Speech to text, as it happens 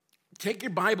take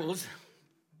your Bibles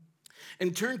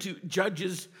and turn to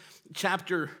Judges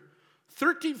chapter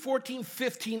 13, 14,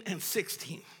 15, and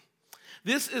 16.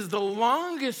 This is the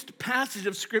longest passage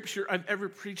of Scripture I've ever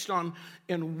preached on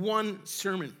in one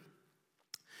sermon.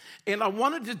 And I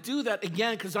wanted to do that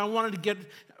again because I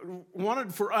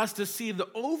wanted for us to see the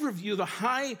overview, the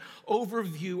high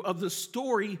overview of the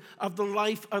story of the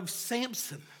life of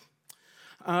Samson.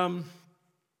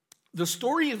 The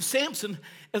story of Samson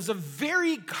is a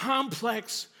very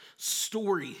complex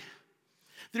story.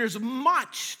 There's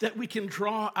much that we can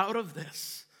draw out of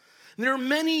this. There are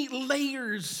many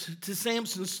layers to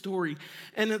Samson's story,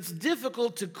 and it's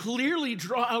difficult to clearly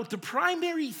draw out the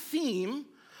primary theme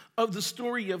of the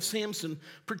story of Samson,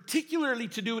 particularly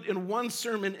to do it in one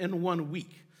sermon in 1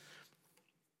 week.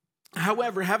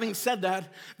 However, having said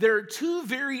that, there are two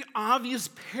very obvious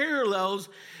parallels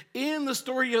in the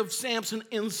story of Samson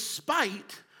in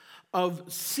spite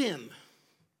of sin.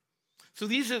 So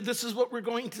this is what we're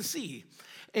going to see.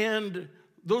 And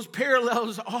those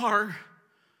parallels are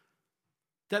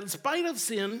that in spite of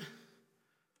sin,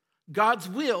 God's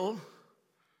will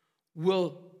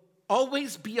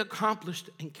always be accomplished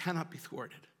and cannot be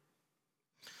thwarted.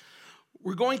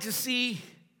 We're going to see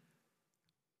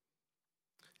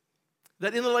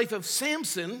that in the life of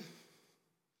Samson,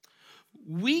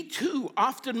 we too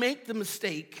often make the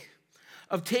mistake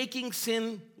of taking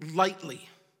sin lightly.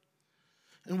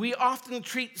 And we often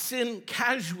treat sin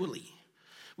casually.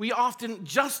 We often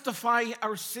justify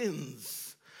our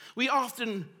sins. We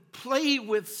often play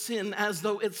with sin as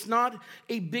though it's not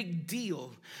a big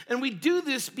deal. And we do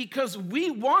this because we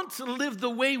want to live the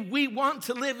way we want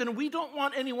to live, and we don't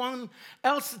want anyone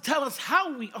else to tell us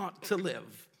how we ought to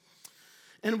live.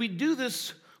 And we do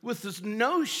this with this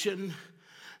notion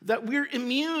that we're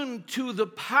immune to the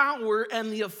power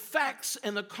and the effects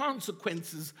and the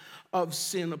consequences of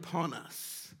sin upon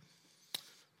us.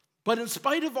 But in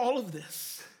spite of all of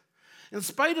this, in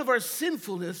spite of our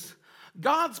sinfulness,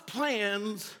 God's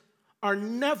plans are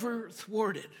never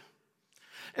thwarted.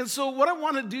 And so what I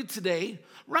want to do today,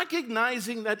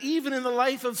 recognizing that even in the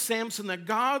life of Samson, that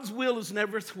God's will is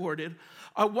never thwarted,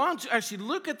 I want to actually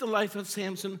look at the life of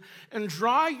Samson and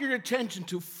draw your attention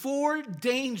to 4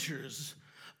 dangers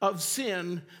of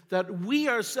sin that we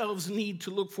ourselves need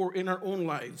to look for in our own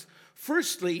lives.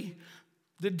 Firstly,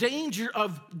 the danger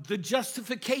of the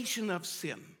justification of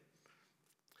sin.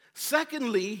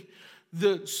 Secondly,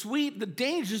 the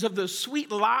dangers of the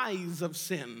sweet lies of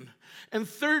sin. And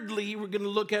thirdly, we're going to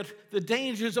look at the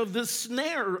dangers of the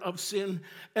snare of sin.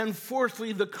 And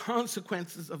fourthly, the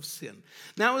consequences of sin.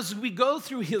 Now, as we go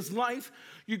through his life,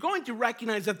 you're going to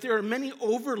recognize that there are many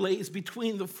overlays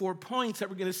between the 4 points that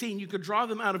we're going to see, and you could draw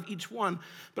them out of each one.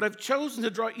 But I've chosen to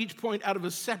draw each point out of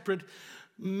a separate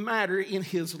matter in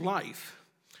his life.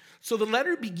 So the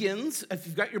letter begins, if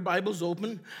you've got your Bibles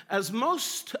open, as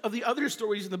most of the other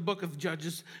stories in the book of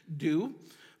Judges do,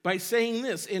 by saying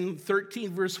this in 13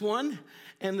 verse 1,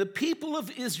 "And the people of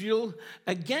Israel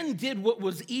again did what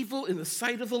was evil in the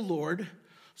sight of the Lord,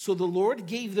 so the Lord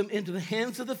gave them into the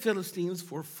hands of the Philistines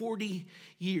for 40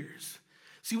 years.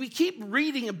 See, we keep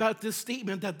reading about this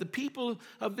statement that the people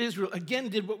of Israel again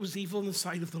did what was evil in the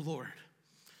sight of the Lord.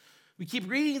 We keep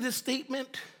reading this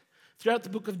statement throughout the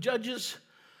book of Judges.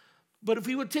 But if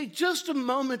we would take just a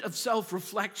moment of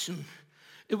self-reflection,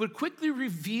 it would quickly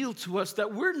reveal to us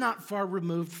that we're not far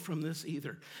removed from this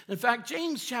either. In fact,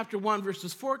 James chapter 1,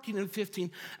 verses 14 and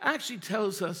 15 actually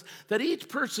tells us that each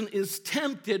person is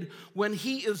tempted when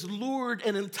he is lured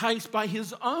and enticed by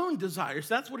his own desires.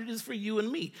 That's what it is for you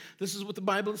and me. This is what the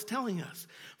Bible is telling us.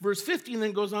 Verse 15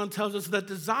 then goes on and tells us that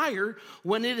desire,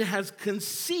 when it has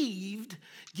conceived,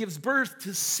 gives birth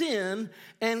to sin,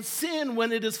 and sin,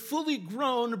 when it is fully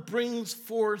grown, brings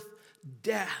forth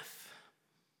death.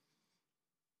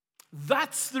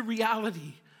 That's the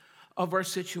reality of our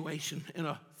situation in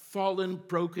a fallen,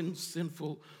 broken,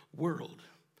 sinful world.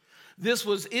 This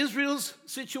was Israel's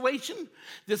situation.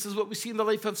 This is what we see in the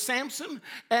life of Samson.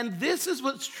 And this is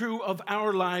what's true of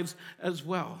our lives as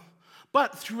well.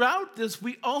 But throughout this,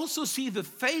 we also see the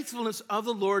faithfulness of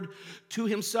the Lord to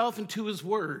himself and to his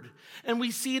word. And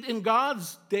we see it in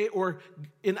God's day, or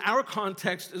in our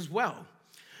context as well.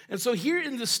 And so here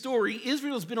in this story,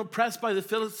 Israel has been oppressed by the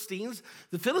Philistines.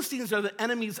 The Philistines are the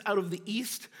enemies out of the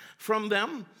east from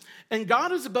them. And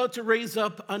God is about to raise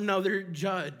up another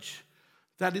judge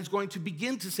that is going to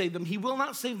begin to save them. He will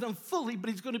not save them fully, but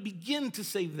he's going to begin to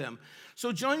save them.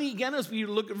 So join me again as we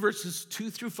look at verses 2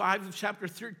 through 5 of chapter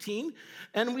 13,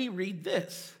 and we read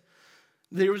this.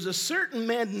 There was a certain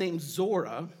man named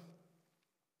Zorah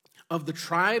of the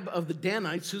tribe of the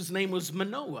Danites, whose name was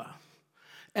Manoah.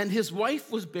 And his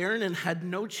wife was barren and had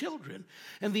no children.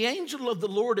 And the angel of the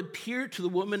Lord appeared to the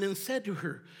woman and said to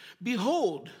her,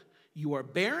 "Behold, you are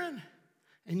barren,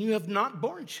 and you have not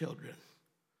borne children,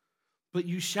 but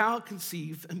you shall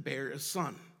conceive and bear a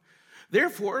son.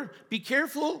 Therefore, be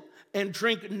careful and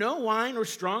drink no wine or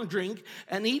strong drink,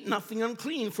 and eat nothing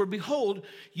unclean. For behold,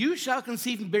 you shall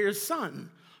conceive and bear a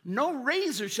son. No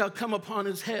razor shall come upon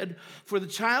his head, for the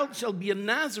child shall be a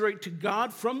Nazarite to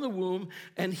God from the womb,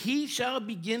 and he shall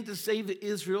begin to save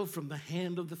Israel from the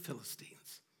hand of the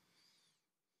Philistines."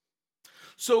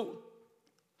 So,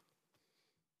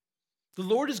 the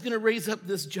Lord is going to raise up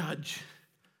this judge,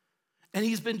 and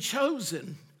he's been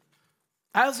chosen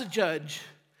as a judge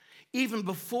even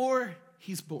before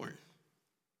he's born.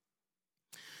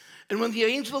 And when the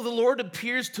angel of the Lord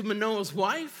appears to Manoah's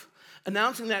wife,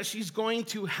 announcing that she's going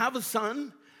to have a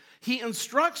son, he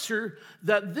instructs her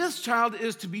that this child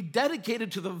is to be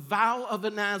dedicated to the vow of a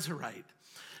Nazarite.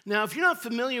 Now, if you're not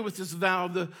familiar with this vow,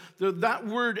 that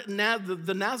word,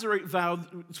 the Nazarite vow,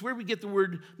 it's where we get the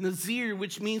word Nazir,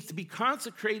 which means to be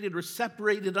consecrated or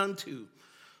separated unto.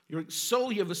 Your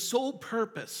soul, you have a sole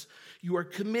purpose. You are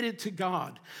committed to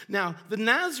God. Now, the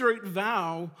Nazarite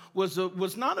vow was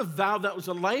not a vow that was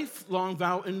a lifelong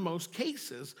vow in most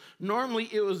cases. Normally,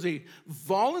 it was a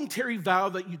voluntary vow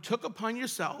that you took upon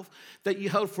yourself that you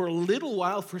held for a little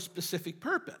while for a specific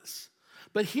purpose.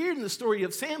 But here in the story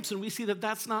of Samson, we see that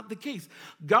that's not the case.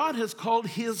 God has called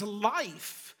his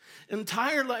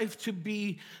entire life, to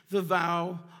be the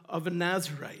vow of a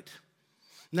Nazarite.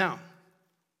 Now,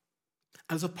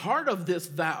 as a part of this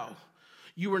vow,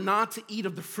 you were not to eat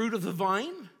of the fruit of the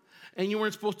vine, and you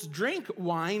weren't supposed to drink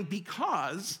wine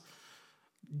because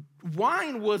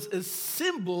wine was a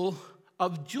symbol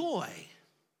of joy.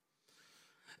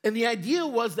 And the idea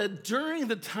was that during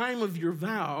the time of your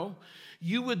vow,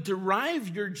 you would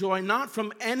derive your joy not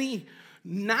from any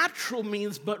natural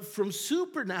means, but from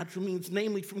supernatural means,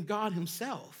 namely from God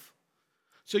himself.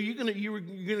 So you're going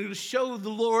to show the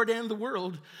Lord and the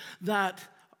world that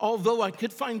although I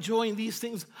could find joy in these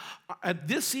things, at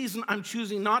this season, I'm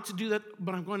choosing not to do that,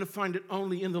 but I'm going to find it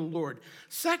only in the Lord.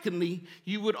 Secondly,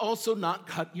 you would also not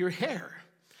cut your hair.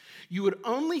 You would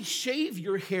only shave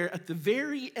your hair at the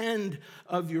very end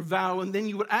of your vow, and then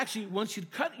you would actually, once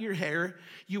you'd cut your hair,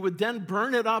 you would then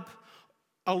burn it up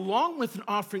along with an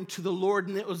offering to the Lord,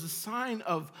 and it was a sign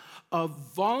of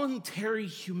voluntary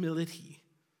humility,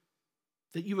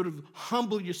 that you would have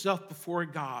humbled yourself before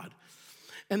God.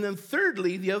 And then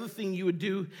thirdly, the other thing you would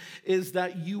do is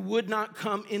that you would not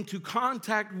come into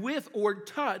contact with or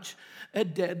touch a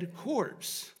dead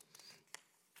corpse.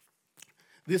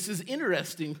 This is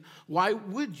interesting. Why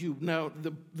would you? Now,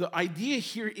 the idea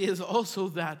here is also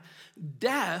that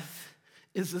death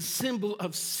is a symbol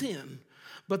of sin,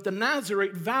 but the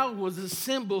Nazarite vow was a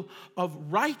symbol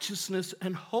of righteousness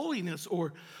and holiness,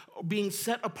 or being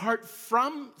set apart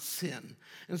from sin.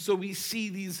 And so we see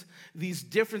these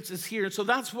differences here. And so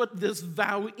that's what this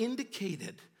vow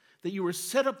indicated, that you were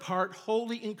set apart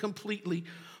wholly and completely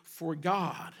for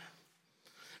God.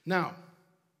 Now,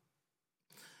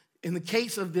 in the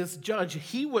case of this judge,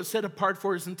 he was set apart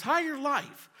for his entire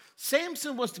life.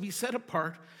 Samson was to be set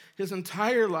apart his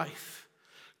entire life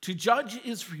to judge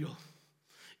Israel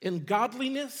in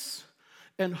godliness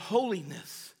and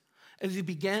holiness as he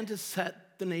began to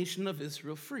set the nation of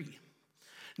Israel free.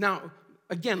 Now,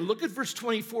 again, look at verse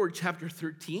 24, chapter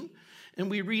 13, and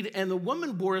we read, "And the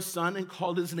woman bore a son and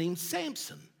called his name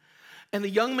Samson. And the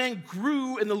young man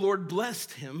grew, and the Lord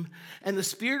blessed him, and the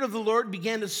Spirit of the Lord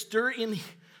began to stir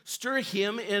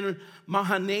him in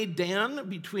Mahaneh Dan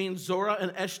between Zorah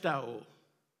and Eshtaol."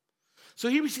 So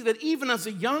here we see that even as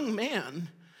a young man,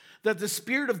 that the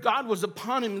Spirit of God was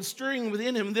upon him and stirring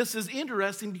within him. This is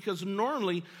interesting because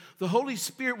normally the Holy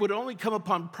Spirit would only come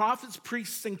upon prophets,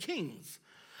 priests, and kings.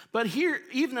 But here,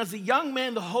 even as a young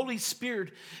man, the Holy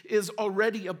Spirit is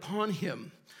already upon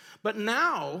him. But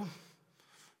now,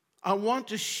 I want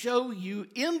to show you,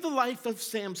 in the life of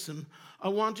Samson, I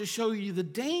want to show you the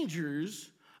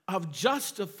dangers of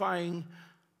justifying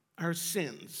our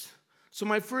sins. So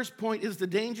my first point is the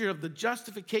danger of the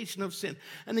justification of sin.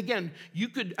 And again, you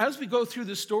could, as we go through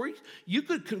the story, you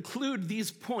could conclude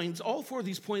these points, all four of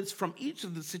these points, from each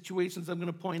of the situations I'm going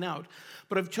to point out.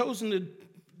 But I've chosen to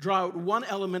draw out one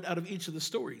element out of each of the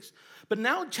stories. But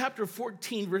now in chapter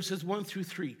 14, verses 1 through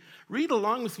 3, read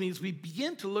along with me as we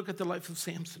begin to look at the life of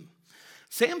Samson.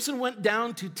 Samson went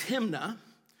down to Timnah,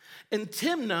 and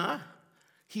Timnah,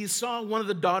 he saw one of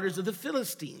the daughters of the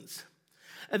Philistines.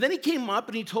 And then he came up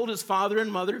and he told his father and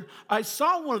mother, "I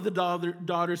saw one of the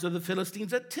daughters of the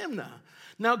Philistines at Timnah.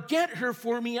 Now get her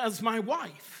for me as my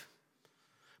wife."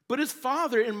 But his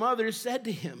father and mother said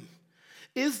to him,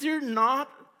 "Is there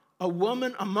not a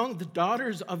woman among the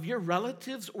daughters of your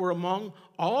relatives or among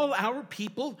all our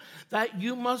people that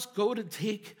you must go to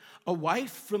take a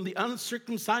wife from the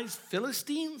uncircumcised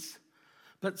Philistines?"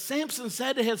 But Samson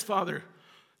said to his father,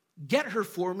 "Get her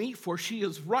for me, for she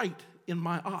is right in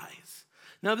my eyes."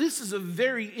 Now, this is a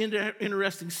very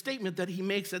interesting statement that he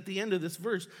makes at the end of this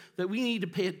verse that we need to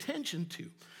pay attention to.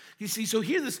 You see, so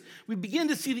here we begin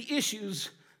to see the issues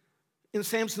in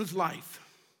Samson's life.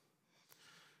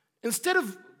 Instead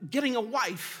of getting a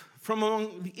wife from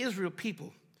among the Israel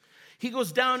people, he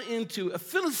goes down into a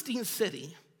Philistine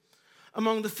city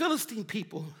among the Philistine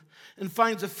people and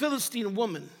finds a Philistine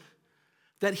woman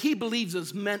that he believes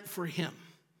is meant for him.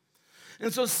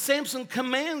 And so Samson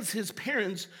commands his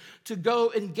parents to go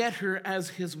and get her as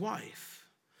his wife.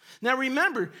 Now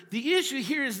remember, the issue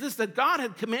here is this, that God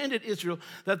had commanded Israel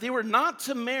that they were not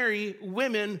to marry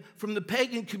women from the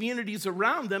pagan communities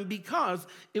around them because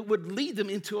it would lead them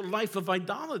into a life of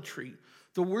idolatry,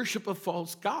 the worship of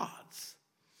false gods.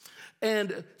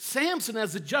 And Samson,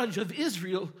 as a judge of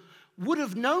Israel, would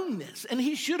have known this, and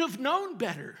he should have known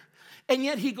better. And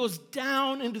yet he goes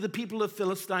down into the people of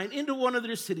Philistine, into one of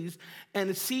their cities,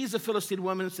 and sees a Philistine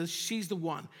woman and says, "She's the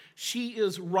one. She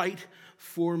is right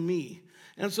for me."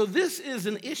 And so this is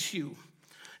an issue.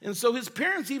 And so his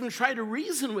parents even try to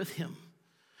reason with him.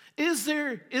 Is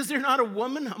there not a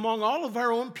woman among all of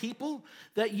our own people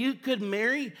that you could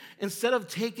marry instead of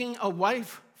taking a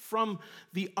wife from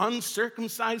the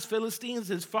uncircumcised Philistines?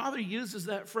 His father uses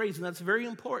that phrase, and that's very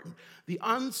important. The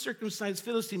uncircumcised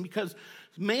Philistine, because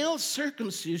male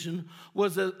circumcision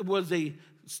was a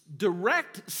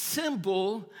direct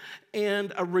symbol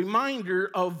and a reminder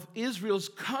of Israel's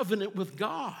covenant with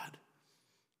God.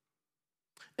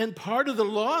 And part of the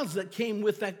laws that came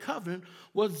with that covenant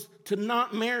was to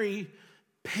not marry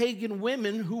pagan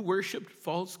women who worshiped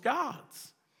false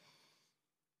gods.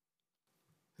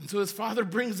 And so his father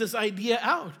brings this idea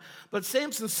out. But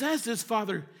Samson says to his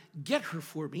father, "Get her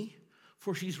for me,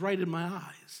 for she's right in my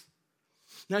eyes."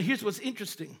 Now here's what's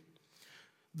interesting.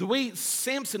 The way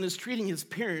Samson is treating his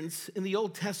parents in the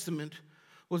Old Testament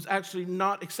was actually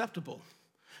not acceptable.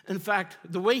 In fact,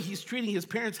 the way he's treating his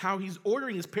parents, how he's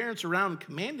ordering his parents around and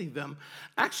commanding them,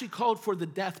 actually called for the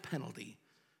death penalty.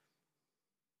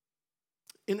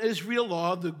 In Israel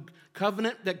law, the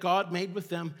covenant that God made with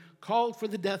them called for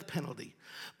the death penalty.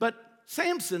 But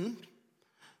Samson,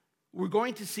 we're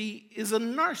going to see, is a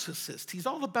narcissist. He's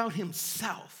all about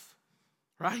himself,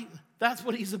 right? That's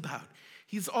what he's about.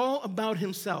 He's all about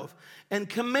himself and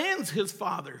commands his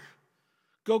father,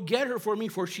 "Go get her for me,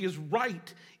 for she is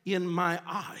right in my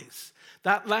eyes."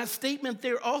 That last statement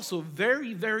there also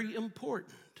very, very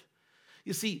important.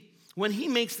 You see, when he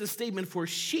makes the statement, "For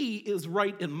she is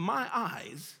right in my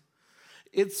eyes,"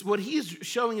 it's what he's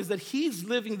showing is that he's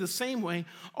living the same way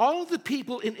all the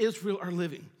people in Israel are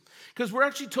living. Because we're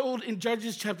actually told in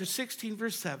Judges chapter 16,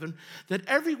 verse 7, that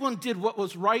everyone did what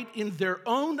was right in their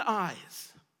own eyes.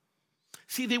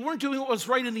 See, they weren't doing what was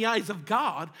right in the eyes of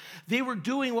God. They were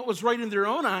doing what was right in their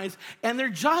own eyes, and they're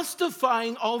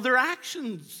justifying all their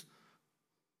actions,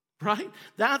 right?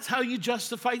 That's how you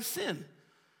justify sin,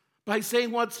 by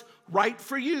saying what's right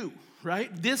for you,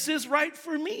 right? This is right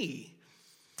for me.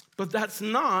 But that's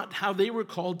not how they were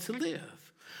called to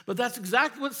live. But that's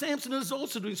exactly what Samson is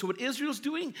also doing. So what Israel's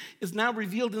doing is now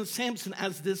revealed in Samson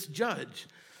as this judge.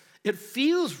 It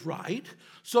feels right,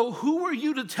 so who are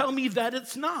you to tell me that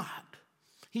it's not?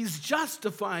 He's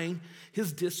justifying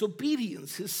his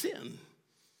disobedience, his sin.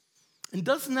 And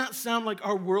doesn't that sound like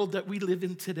our world that we live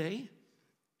in today?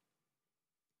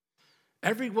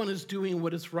 Everyone is doing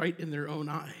what is right in their own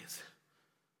eyes,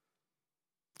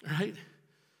 right?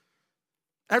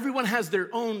 Everyone has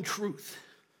their own truth.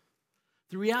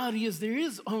 The reality is there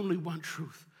is only one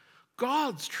truth,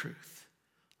 God's truth,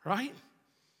 right?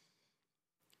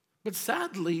 But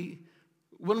sadly,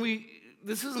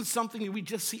 this isn't something that we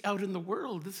just see out in the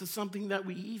world. This is something that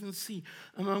we even see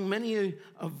among many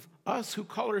of us who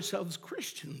call ourselves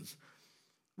Christians.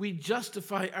 We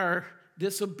justify our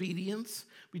disobedience.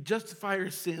 We justify our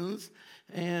sins.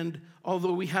 And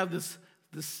although we have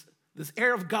this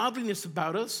air of godliness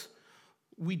about us,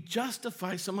 we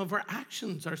justify some of our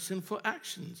actions, our sinful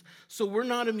actions. So we're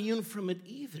not immune from it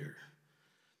either.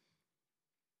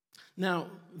 Now,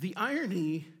 the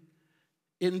irony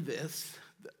in this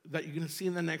that you're going to see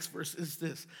in the next verse is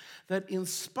this, that in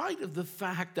spite of the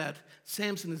fact that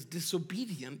Samson is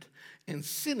disobedient and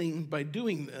sinning by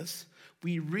doing this,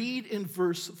 we read in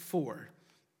verse 4,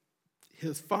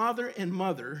 his father and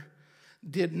mother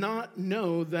did not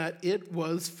know that it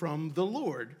was from the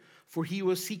Lord, for he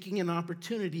was seeking an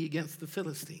opportunity against the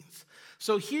Philistines.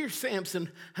 So here Samson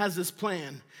has this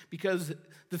plan because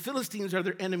the Philistines are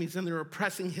their enemies and they're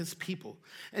oppressing his people.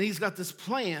 And he's got this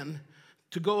plan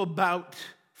to go about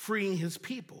freeing his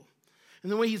people.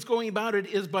 And the way he's going about it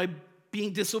is by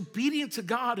being disobedient to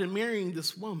God and marrying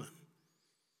this woman.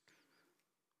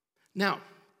 Now,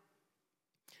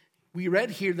 we read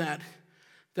here that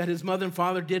his mother and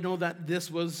father did know that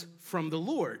this was from the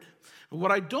Lord.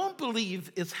 What I don't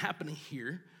believe is happening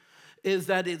here is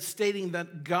that it's stating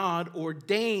that God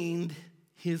ordained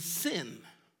his sin.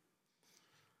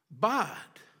 But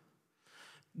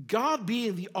God,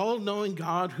 being the all-knowing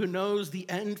God who knows the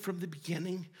end from the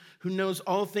beginning, who knows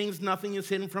all things, nothing is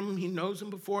hidden from him, he knows them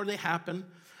before they happen,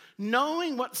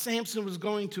 knowing what Samson was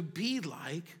going to be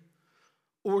like,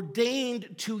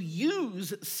 ordained to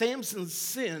use Samson's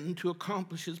sin to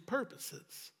accomplish his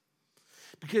purposes.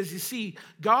 Because you see,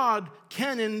 God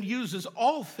can and uses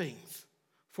all things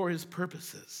for his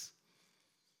purposes.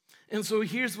 And so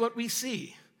here's what we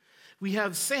see. We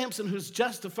have Samson who's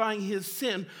justifying his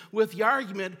sin with the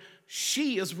argument,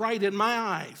 she is right in my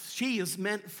eyes. She is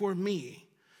meant for me.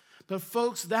 But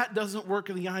folks, that doesn't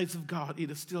work in the eyes of God. It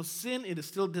is still sin. It is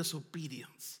still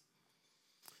disobedience.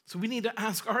 So we need to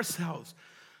ask ourselves,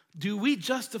 do we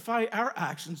justify our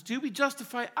actions? Do we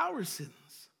justify our sins?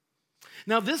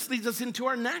 Now, this leads us into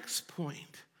our next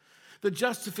point. The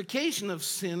justification of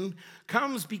sin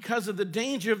comes because of the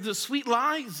danger of the sweet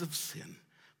lies of sin.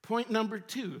 Point number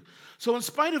 2. So in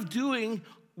spite of doing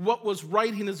what was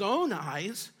right in his own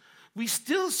eyes, we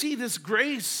still see this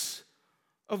grace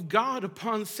of God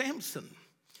upon Samson.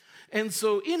 And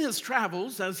so in his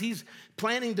travels, as he's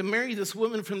planning to marry this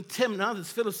woman from Timnah,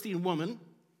 this Philistine woman,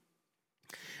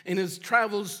 in his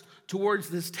travels towards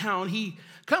this town, he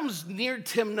comes near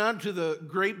Timnah to the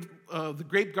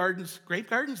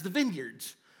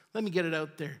vineyards. Let me get it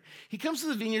out there. He comes to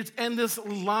the vineyards, and this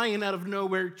lion out of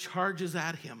nowhere charges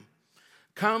at him,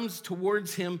 comes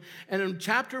towards him, and in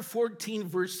chapter 14,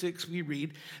 verse 6, we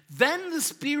read, "Then the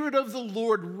Spirit of the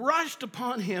Lord rushed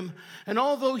upon him, and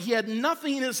although he had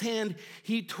nothing in his hand,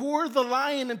 he tore the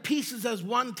lion in pieces as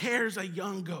one tears a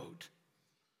young goat."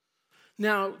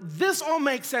 Now, this all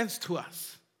makes sense to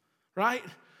us, right?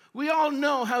 We all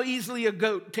know how easily a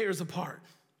goat tears apart.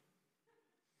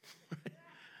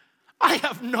 I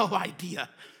have no idea.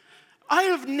 I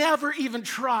have never even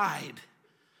tried,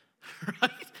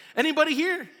 right? Anybody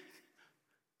here?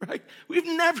 Right? We've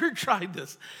never tried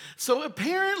this. So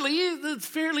apparently it's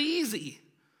fairly easy,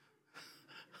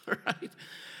 right?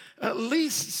 At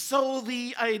least so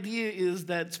the idea is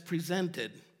that's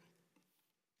presented.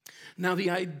 Now,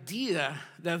 the idea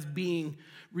that's being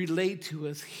relayed to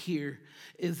us here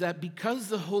is that because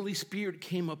the Holy Spirit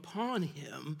came upon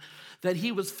him, that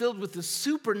he was filled with the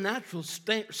supernatural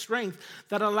strength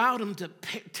that allowed him to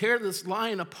tear this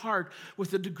lion apart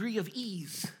with a degree of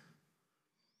ease.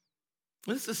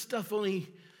 This is stuff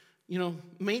only,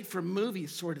 made for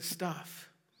movies sort of stuff.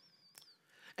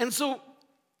 And so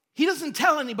he doesn't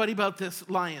tell anybody about this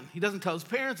lion. He doesn't tell his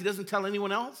parents. He doesn't tell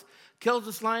anyone else. Kills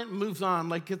this lion, moves on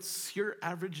like it's your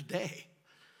average day,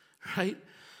 right?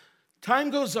 Time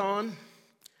goes on,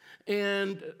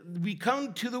 and we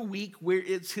come to the week where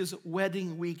it's his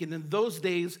wedding week. And in those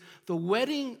days, the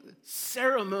wedding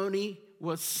ceremony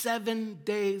was 7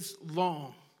 days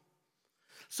long.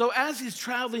 So as he's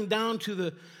traveling down to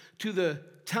the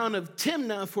town of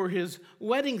Timnah for his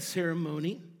wedding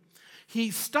ceremony,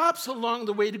 he stops along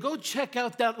the way to go check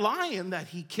out that lion that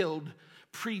he killed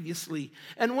previously.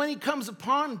 And when he comes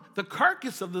upon the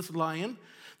carcass of this lion,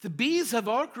 the bees have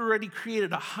already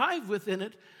created a hive within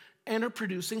it and are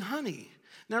producing honey.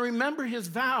 Now remember his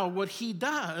vow. What he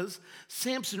does,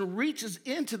 Samson reaches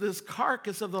into this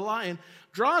carcass of the lion,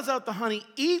 draws out the honey,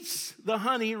 eats the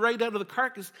honey right out of the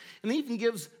carcass, and even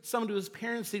gives some to his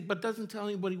parents, but doesn't tell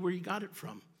anybody where he got it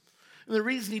from. And the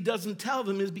reason he doesn't tell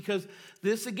them is because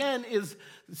this, again, is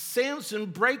Samson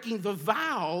breaking the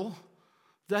vow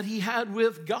that he had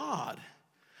with God,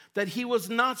 that he was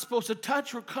not supposed to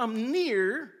touch or come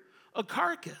near a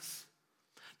carcass.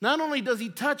 Not only does he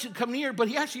touch and come near, but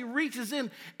he actually reaches in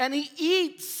and he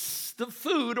eats the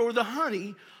food or the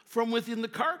honey from within the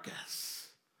carcass.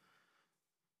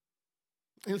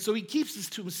 And so he keeps this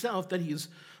to himself, that he has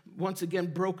once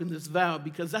again broken this vow,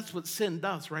 because that's what sin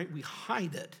does, right? We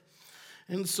hide it.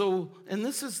 And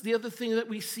this is the other thing that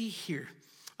we see here.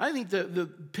 I think the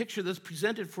picture that's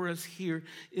presented for us here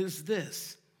is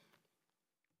this.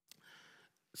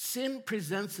 Sin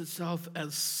presents itself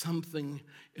as something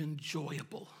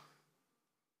enjoyable.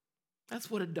 That's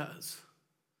what it does.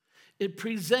 It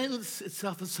presents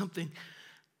itself as something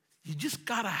you just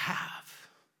gotta have.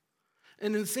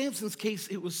 And in Samson's case,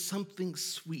 it was something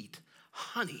sweet,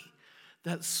 honey,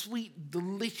 that sweet,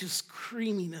 delicious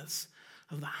creaminess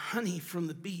of the honey from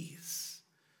the bees,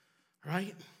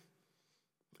 right?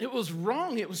 It was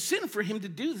wrong. It was sin for him to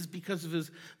do this because of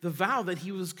the vow that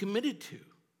he was committed to.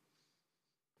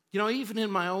 You know, even in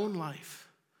my own life,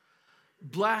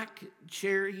 black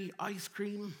cherry ice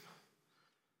cream,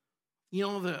 you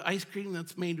know, the ice cream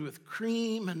that's made with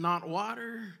cream and not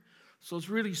water, so it's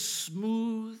really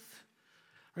smooth,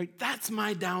 right? That's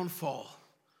my downfall,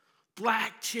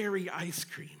 black cherry ice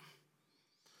cream.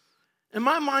 And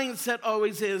my mindset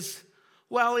always is,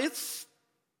 well,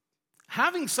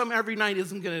 having some every night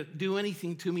isn't going to do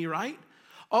anything to me, right?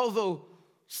 Although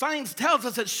science tells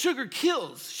us that sugar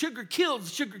kills,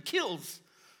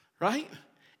 right?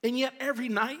 And yet every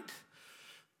night,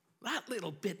 that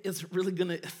little bit isn't really going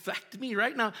to affect me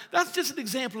right now. That's just an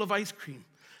example of ice cream.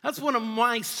 That's one of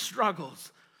my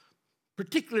struggles,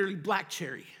 particularly black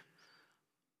cherry.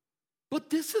 But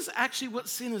this is actually what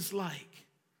sin is like.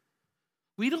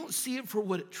 We don't see it for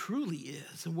what it truly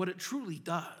is and what it truly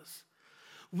does.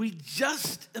 We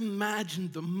just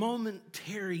imagine the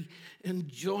momentary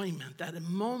enjoyment, that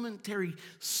momentary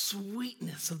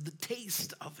sweetness of the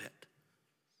taste of it.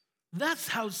 That's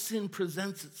how sin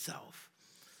presents itself.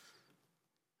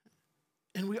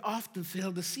 And we often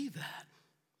fail to see that,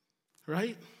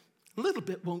 right? A little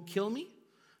bit won't kill me.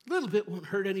 A little bit won't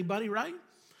hurt anybody, right?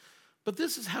 But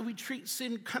this is how we treat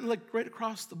sin kind of like right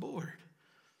across the board,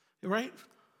 right?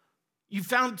 You've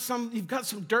got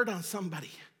some dirt on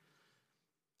somebody,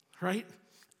 right?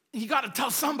 You got to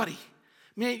tell somebody.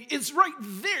 Man, it's right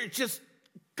there. It's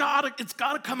got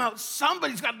to come out.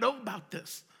 Somebody's got to know about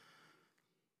this.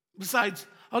 Besides,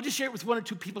 I'll just share it with one or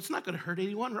two people. It's not going to hurt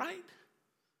anyone, right?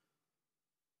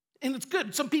 And it's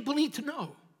good. Some people need to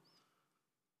know.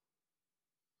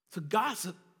 So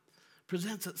gossip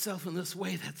presents itself in this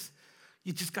way that's,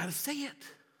 you just got to say it,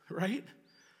 right?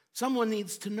 Someone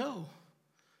needs to know.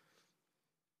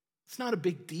 It's not a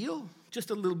big deal, just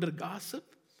a little bit of gossip.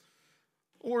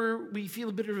 Or we feel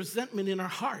a bit of resentment in our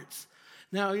hearts.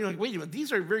 Now, you're like, wait a minute,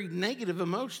 these are very negative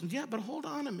emotions. Yeah, but hold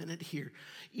on a minute here.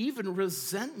 Even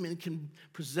resentment can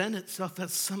present itself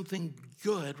as something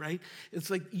good, right? It's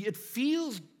like it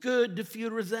feels good to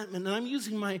feel resentment. And I'm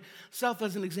using myself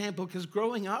as an example because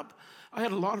growing up, I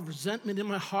had a lot of resentment in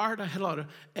my heart. I had a lot of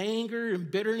anger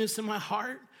and bitterness in my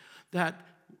heart that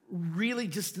really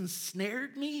just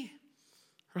ensnared me,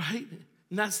 right?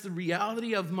 And that's the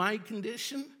reality of my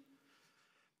condition.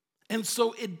 And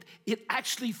so it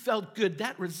actually felt good.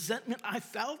 That resentment I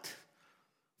felt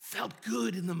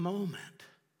good in the moment.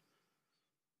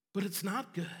 But it's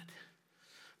not good.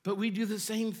 But we do the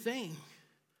same thing,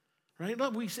 right?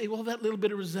 We say, well, that little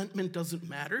bit of resentment doesn't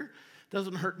matter.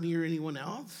 Doesn't hurt me or anyone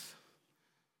else.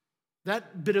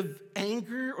 That bit of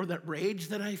anger or that rage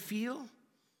that I feel,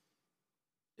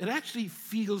 it actually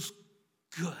feels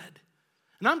good.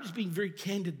 And I'm just being very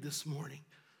candid this morning.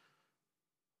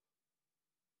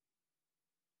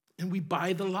 And we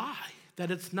buy the lie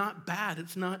that it's not bad,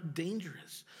 it's not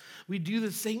dangerous. We do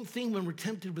the same thing when we're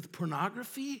tempted with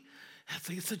pornography.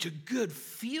 It's such a good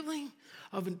feeling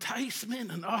of enticement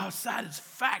and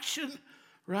satisfaction,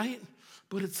 right?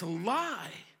 But it's a lie.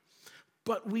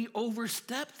 But we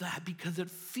overstep that because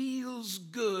it feels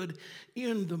good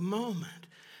in the moment.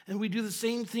 And we do the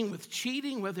same thing with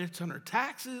cheating, whether it's on our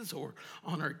taxes or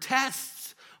on our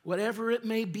tests, whatever it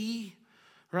may be.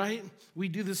 Right? We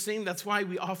do the same. That's why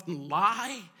we often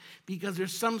lie, because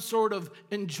there's some sort of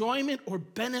enjoyment or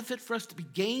benefit for us to be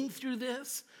gained through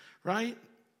this, right?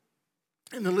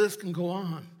 And the list can go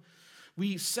on.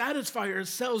 We satisfy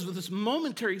ourselves with this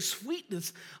momentary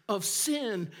sweetness of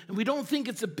sin, and we don't think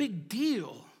it's a big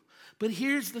deal. But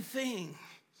here's the thing.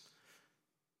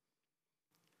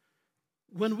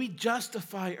 When we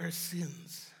justify our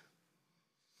sins,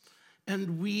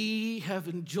 and we have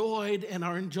enjoyed and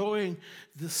are enjoying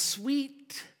the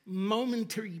sweet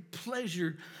momentary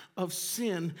pleasure of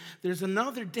sin, there's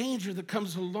another danger that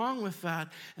comes along with that,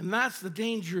 and that's the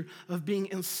danger of being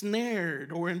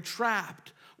ensnared or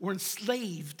entrapped or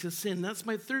enslaved to sin. That's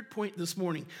my third point this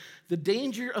morning, the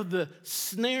danger of the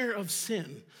snare of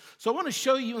sin. So I want to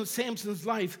show you in Samson's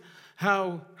life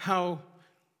how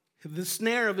the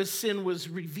snare of his sin was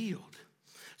revealed.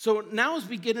 So now as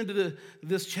we get into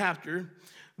this chapter,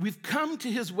 we've come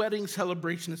to his wedding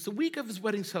celebration. It's the week of his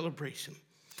wedding celebration.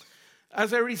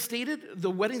 As I already stated,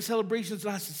 the wedding celebrations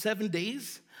lasted 7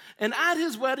 days. And at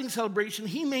his wedding celebration,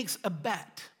 he makes a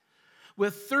bet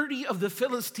with 30 of the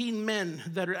Philistine men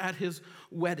that are at his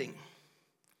wedding.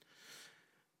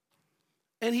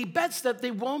 And he bets that they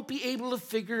won't be able to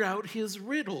figure out his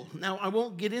riddle. Now, I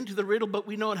won't get into the riddle, but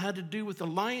we know it had to do with the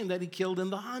lion that he killed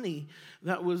and the honey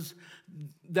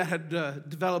that had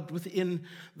developed within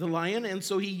the lion. And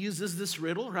so he uses this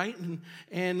riddle, right?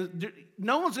 And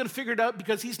no one's going to figure it out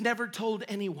because he's never told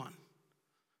anyone.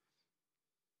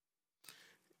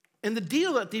 And the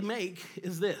deal that they make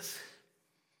is this.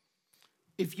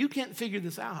 If you can't figure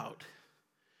this out,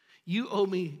 you owe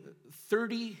me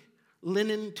 30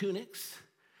 linen tunics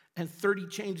and 30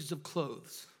 changes of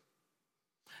clothes.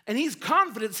 And he's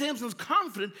confident, Samson's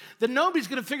confident, that nobody's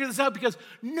going to figure this out because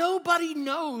nobody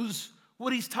knows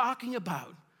what he's talking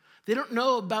about. They don't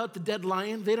know about the dead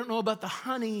lion. They don't know about the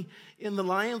honey in the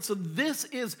lion. So this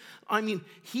is,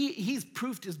 he's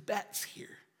proofed his bets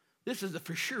here. This is a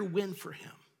for sure win for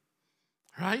him,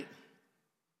 right?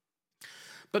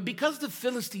 But because the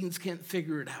Philistines can't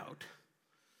figure it out,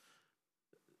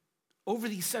 over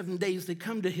these 7 days, they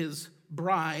come to his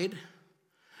bride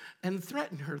and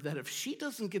threaten her that if she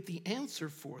doesn't get the answer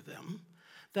for them,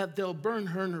 that they'll burn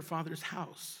her in her father's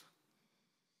house.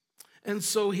 And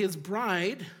so his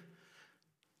bride,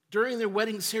 during their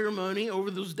wedding ceremony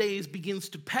over those days, begins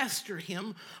to pester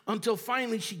him until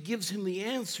finally she gives him the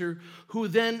answer, who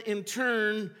then in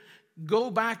turn go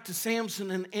back to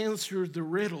Samson and answer the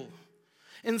riddle.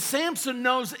 And Samson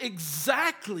knows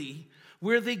exactly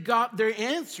where they got their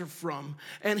answer from.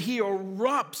 And he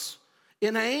erupts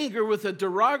in anger with a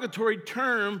derogatory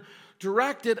term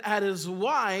directed at his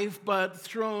wife, but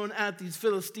thrown at these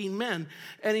Philistine men.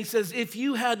 And he says, if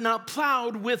you had not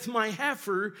plowed with my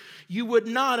heifer, you would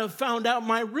not have found out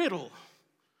my riddle.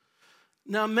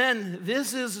 Now, men,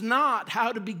 this is not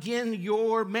how to begin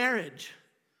your marriage,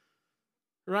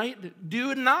 right?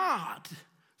 Do not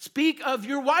speak of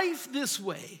your wife this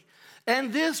way.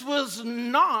 And this was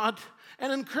not an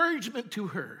encouragement to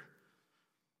her.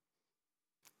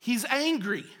 He's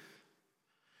angry.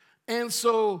 And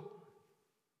so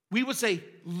we would say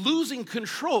losing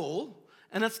control,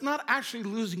 and it's not actually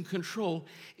losing control,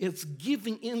 it's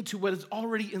giving in to what has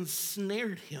already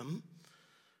ensnared him.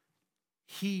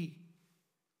 He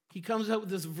comes out with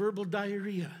this verbal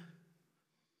diarrhea.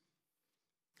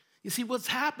 You see, what's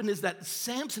happened is that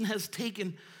Samson has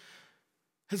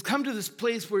come to this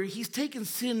place where he's taken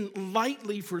sin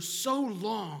lightly for so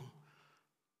long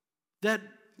that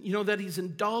he's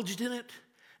indulged in it,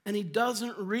 and he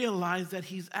doesn't realize that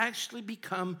he's actually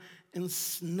become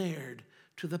ensnared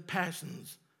to the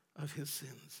passions of his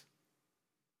sins.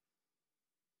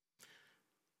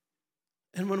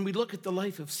 And when we look at the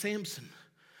life of Samson,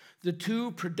 the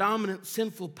two predominant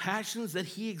sinful passions that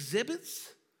he exhibits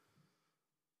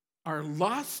are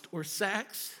lust or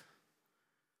sex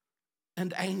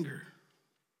and anger.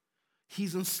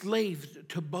 He's enslaved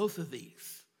to both of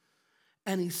these,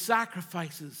 and he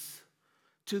sacrifices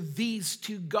to these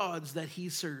two gods that he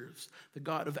serves, the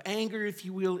god of anger, if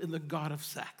you will, and the god of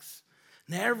sex.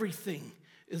 And everything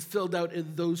is filled out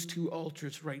in those two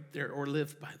altars right there, or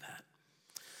lived by that.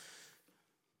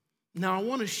 Now, I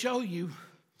want to show you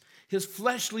his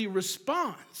fleshly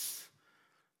response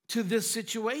to this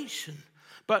situation.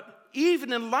 But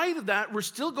even in light of that, we're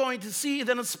still going to see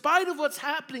that in spite of what's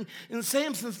happening in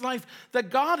Samson's life, that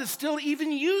God is still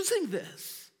even using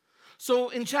this. So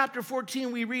in chapter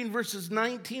 14, we read in verses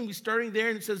 19, we're starting there,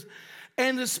 and it says,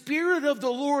 and the Spirit of the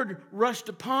Lord rushed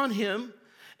upon him,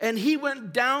 and he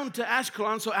went down to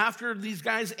Ashkelon. So after these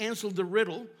guys answered the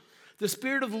riddle, the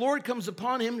Spirit of the Lord comes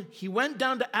upon him. He went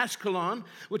down to Ashkelon,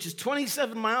 which is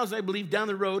 27 miles, I believe, down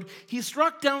the road. He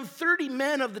struck down 30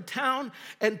 men of the town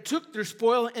and took their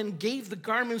spoil and gave the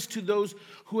garments to those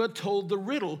who had told the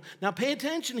riddle. Now, pay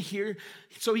attention here.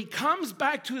 So he comes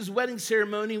back to his wedding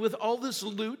ceremony with all this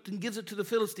loot and gives it to the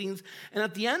Philistines. And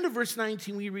at the end of verse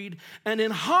 19, we read, and in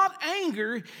hot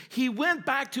anger, he went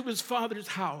back to his father's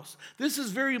house. This is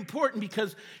very important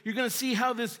because you're going to see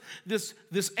how this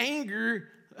anger,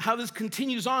 how this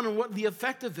continues on and what the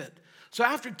effect of it. So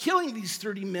after killing these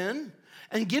 30 men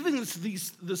and giving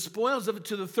the spoils of it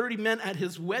to the 30 men at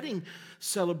his wedding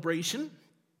celebration,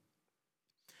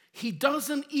 he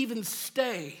doesn't even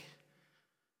stay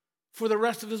for the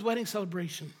rest of his wedding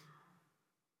celebration.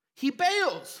 He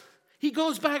bails. He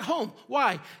goes back home.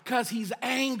 Why? Because he's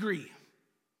angry.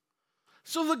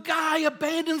 So the guy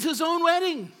abandons his own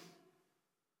wedding.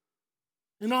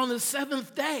 And on the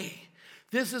seventh day,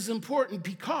 this is important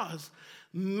because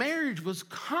marriage was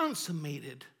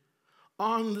consummated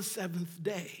on the seventh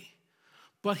day.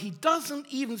 But he doesn't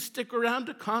even stick around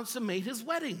to consummate his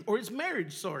wedding, or his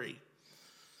marriage, sorry.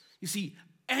 You see,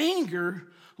 anger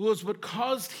was what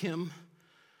caused him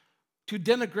to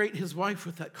denigrate his wife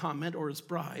with that comment, or his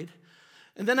bride.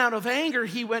 And then out of anger,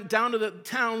 he went down to the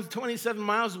town 27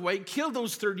 miles away, killed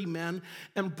those 30 men,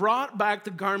 and brought back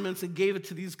the garments and gave it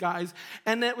to these guys.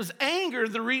 And it was anger.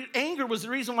 Anger was the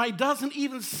reason why he doesn't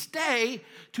even stay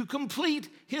to complete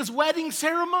his wedding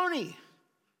ceremony.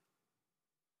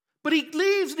 But he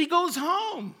leaves and he goes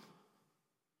home.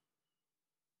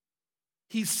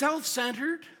 He's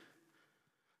self-centered,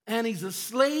 and he's a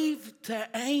slave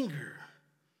to anger.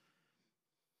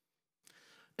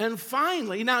 And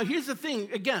finally, now here's the thing,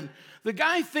 again, the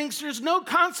guy thinks there's no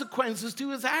consequences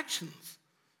to his actions.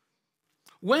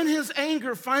 When his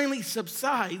anger finally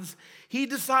subsides, he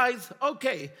decides,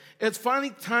 okay, it's finally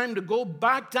time to go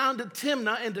back down to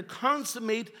Timnah and to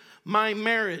consummate my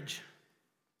marriage.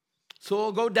 So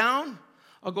I'll go down,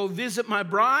 I'll go visit my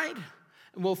bride,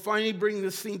 and we'll finally bring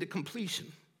this thing to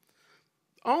completion.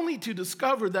 Only to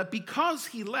discover that because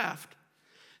he left,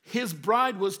 his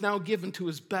bride was now given to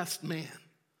his best man.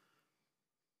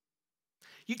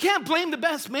 You can't blame the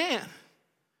best man.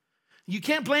 You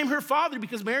can't blame her father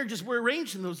because marriages were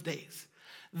arranged in those days.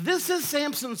 This is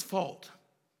Samson's fault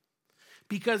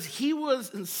because he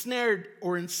was ensnared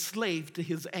or enslaved to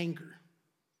his anger,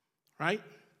 right?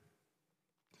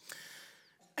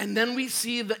 And then we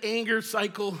see the anger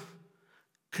cycle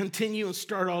continue and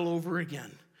start all over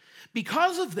again.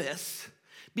 Because of this,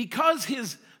 because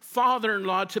his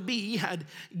father-in-law-to-be had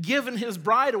given his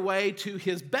bride away to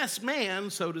his best man,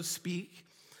 so to speak,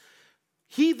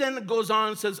 he then goes on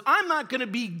and says, I'm not going to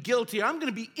be guilty. I'm going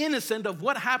to be innocent of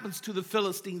what happens to the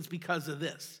Philistines because of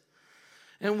this.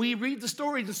 And we read the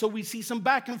stories, and so we see some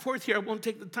back and forth here. I won't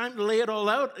take the time to lay it all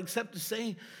out, except to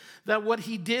say that what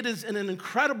he did is in an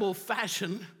incredible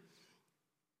fashion,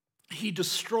 he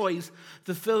destroys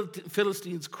the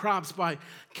Philistines' crops by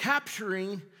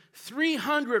capturing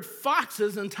 300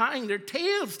 foxes and tying their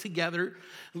tails together,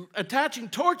 attaching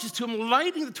torches to them,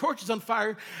 lighting the torches on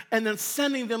fire, and then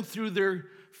sending them through their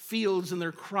fields and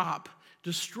their crop,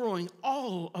 destroying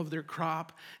all of their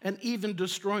crop and even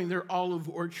destroying their olive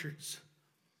orchards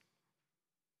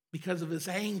because of his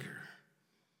anger.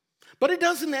 But it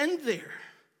doesn't end there.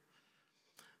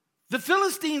 The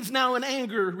Philistines now in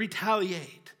anger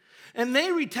retaliate, and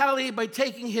they retaliate by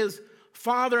taking his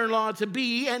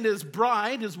father-in-law-to-be and his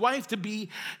bride, his wife-to-be,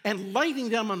 and lighting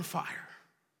them on fire,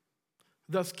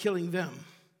 thus killing them.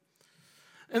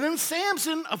 And then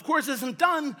Samson, of course, isn't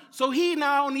done, so he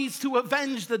now needs to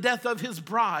avenge the death of his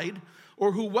bride,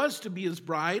 or who was to be his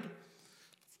bride,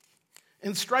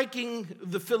 and striking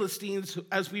the Philistines,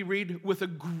 as we read, with a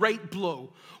great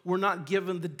blow. We're not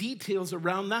given the details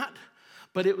around that,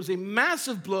 but it was a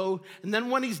massive blow, and then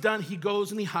when he's done, he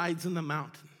goes and he hides in the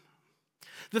mountain.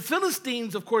 The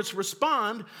Philistines, of course,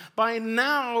 respond by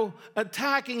now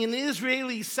attacking an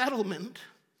Israeli settlement.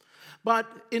 But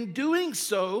in doing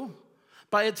so,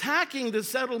 by attacking the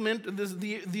settlement,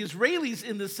 the Israelis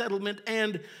in the settlement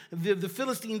and the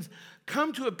Philistines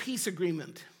come to a peace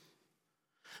agreement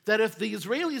that if the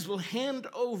Israelis will hand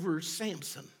over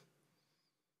Samson,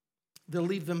 they'll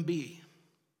leave them be.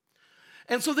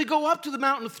 And so they go up to the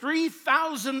mountain,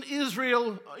 3,000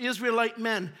 Israelite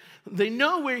men. They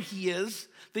know where he is.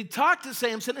 They talk to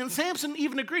Samson, and Samson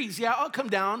even agrees. Yeah, I'll come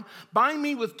down. Bind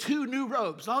me with 2 new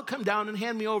robes. I'll come down and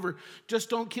hand me over. Just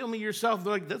don't kill me yourself.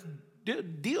 They're like, that's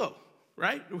deal,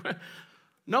 right?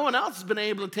 No one else has been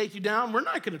able to take you down. We're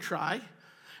not going to try.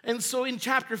 And so in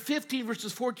chapter 15,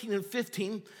 verses 14 and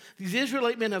 15, these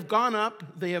Israelite men have gone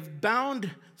up. They have bound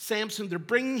Samson. They're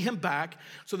bringing him back.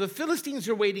 So the Philistines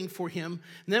are waiting for him.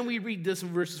 And then we read this in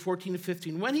verses 14 and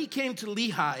 15. When he came to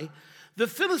Lehi, the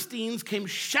Philistines came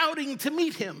shouting to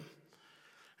meet him.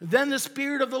 Then the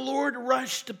Spirit of the Lord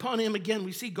rushed upon him again.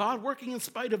 We see God working in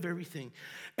spite of everything.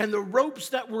 And the ropes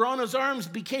that were on his arms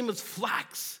became as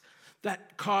flax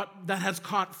that has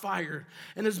caught fire.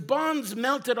 And his bonds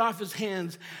melted off his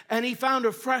hands. And he found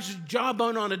a fresh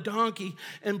jawbone on a donkey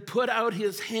and put out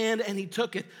his hand and he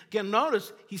took it. Again,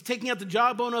 notice he's taking out the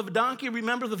jawbone of a donkey.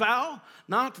 Remember the vow?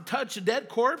 Not to touch a dead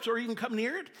corpse or even come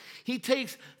near it. He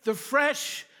takes the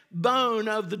fresh bone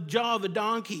of the jaw of a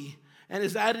donkey and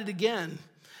is at it again.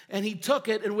 And he took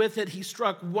it, and with it he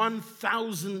struck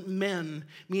 1,000 men,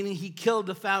 meaning he killed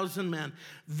 1,000 men.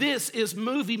 This is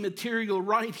movie material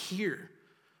right here,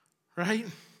 right?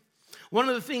 One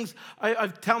of the things I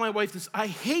tell my wife this, I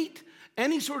hate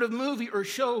any sort of movie or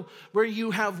show where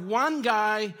you have one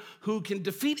guy who can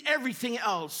defeat everything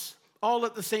else all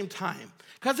at the same time,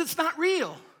 because it's not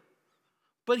real.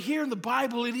 But here in the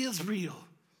Bible, it is real.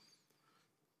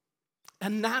 A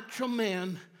natural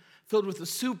man filled with the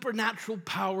supernatural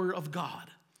power of God.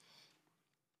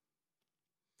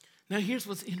 Now here's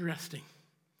what's interesting.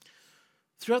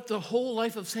 Throughout the whole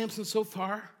life of Samson so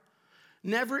far,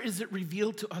 Never is it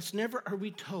revealed to us, never are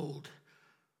we told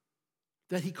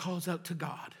that he calls out to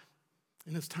God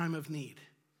in his time of need.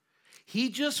 He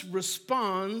just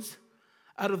responds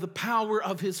out of the power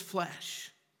of his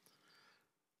flesh.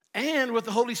 And with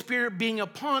the Holy Spirit being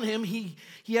upon him, he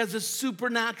has a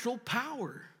supernatural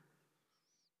power.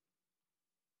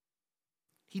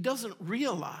 He doesn't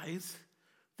realize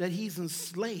that he's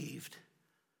enslaved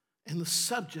and the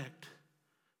subject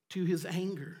to his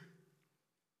anger.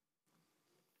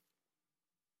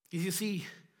 You see,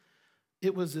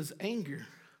 it was his anger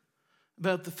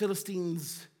about the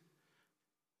Philistines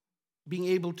being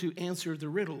able to answer the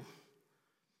riddle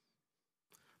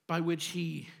by which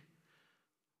he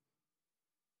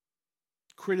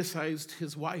criticized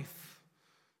his wife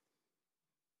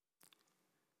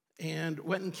and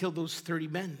went and killed those 30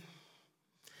 men.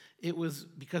 It was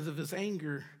because of his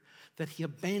anger that he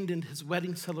abandoned his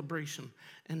wedding celebration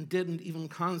and didn't even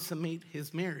consummate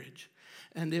his marriage.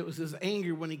 And it was his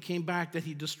anger when he came back that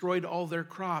he destroyed all their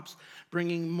crops,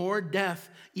 bringing more death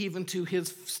even to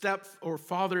his step or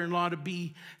father-in-law to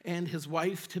be and his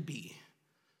wife to be.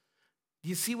 Do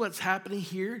you see what's happening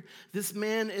here? This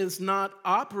man is not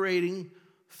operating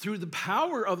through the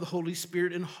power of the Holy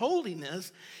Spirit in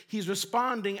holiness. He's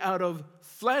responding out of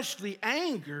fleshly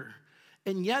anger,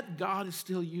 and yet God is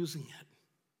still using it.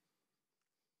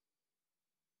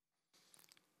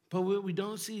 But what we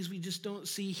don't see is we just don't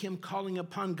see him calling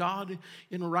upon God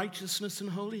in righteousness and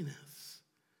holiness.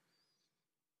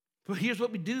 But here's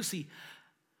what we do see.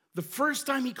 The first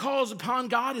time he calls upon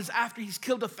God is after he's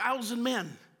killed 1,000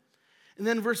 men. And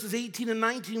then verses 18 and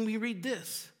 19, we read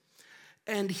this.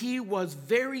 And he was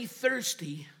very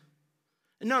thirsty.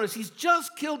 And notice, he's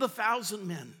just killed 1,000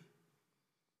 men.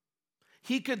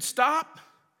 He could stop.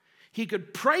 He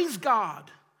could praise God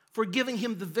for giving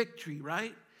him the victory,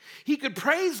 right? He could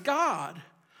praise God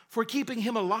for keeping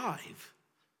him alive,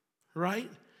 right?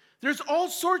 There's all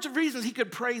sorts of reasons he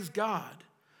could praise God.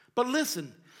 But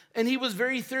listen, and he was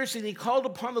very thirsty, and he called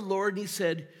upon the Lord, and he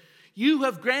said, you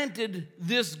have granted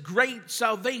this great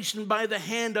salvation by the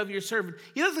hand of your servant.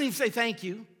 He doesn't even say thank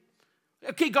you.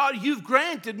 Okay, God, you've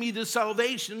granted me this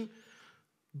salvation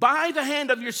by the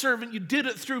hand of your servant. You did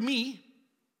it through me.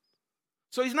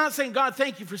 So he's not saying, God,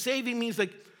 thank you for saving me. He's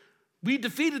like, we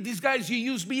defeated these guys. You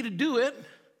used me to do it.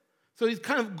 So he's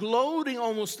kind of gloating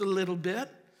almost a little bit.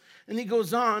 And he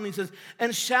goes on. He says,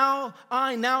 and shall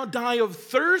I now die of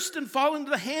thirst and fall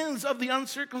into the hands of the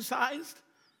uncircumcised?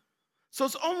 So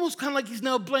it's almost kind of like he's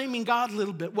now blaming God a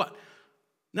little bit. What?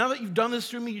 Now that you've done this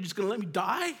through me, you're just going to let me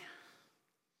die?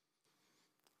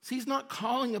 See, he's not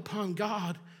calling upon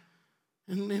God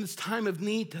in his time of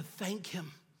need to thank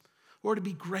him or to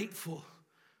be grateful.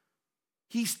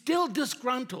 He's still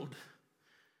disgruntled.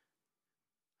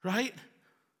 Right?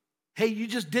 Hey, you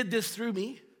just did this through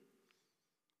me.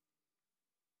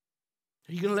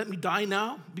 Are you going to let me die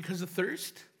now because of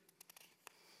thirst?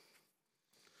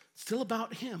 It's still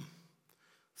about him.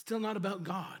 Still not about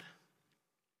God.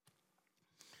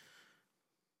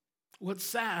 What's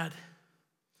sad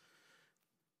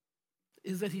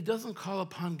is that he doesn't call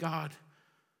upon God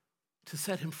to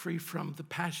set him free from the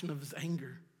passion of his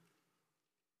anger.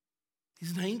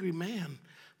 He's an angry man,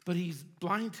 but he's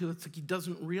blind to it. It's like he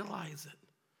doesn't realize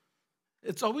it.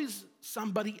 It's always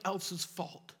somebody else's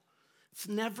fault. It's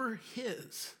never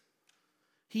his.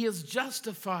 He is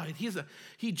justified.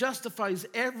 He justifies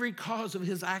every cause of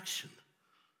his action.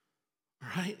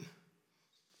 Right?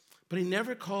 But he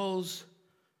never calls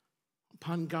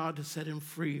upon God to set him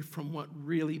free from what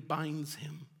really binds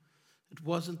him. It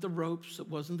wasn't the ropes. It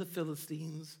wasn't the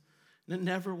Philistines. And it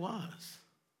never was.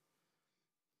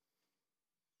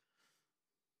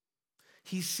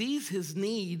 He sees his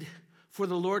need for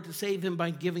the Lord to save him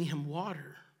by giving him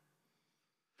water.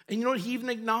 And you know what? He even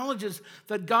acknowledges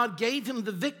that God gave him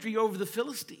the victory over the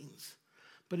Philistines.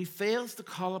 But he fails to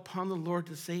call upon the Lord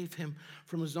to save him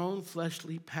from his own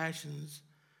fleshly passions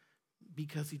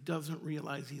because he doesn't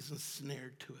realize he's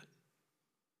ensnared to it.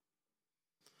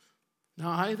 Now,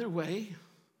 either way,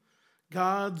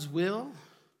 God's will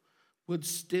would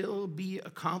still be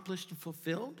accomplished and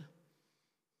fulfilled.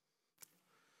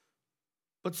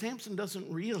 But Samson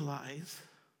doesn't realize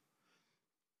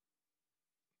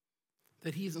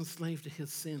that he's enslaved to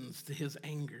his sins, to his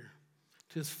anger,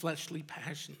 to his fleshly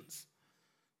passions.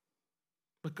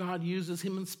 But God uses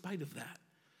him in spite of that.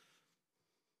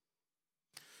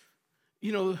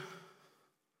 You know,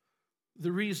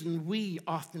 the reason we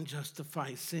often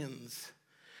justify sins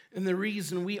and the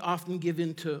reason we often give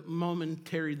in to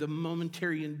the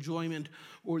momentary enjoyment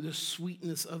or the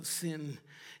sweetness of sin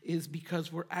is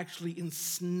because we're actually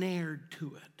ensnared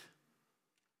to it.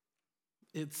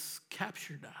 It's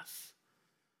captured us.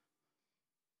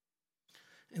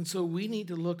 And so we need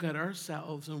to look at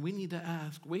ourselves and we need to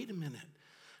ask, wait a minute,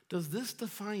 does this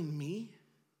define me?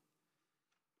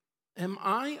 Am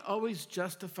I always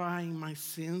justifying my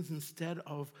sins instead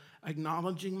of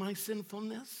acknowledging my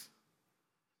sinfulness?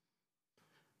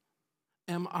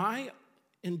 Am I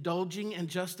indulging and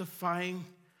justifying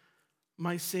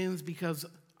my sins because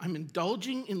I'm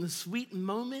indulging in the sweet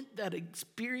moment that I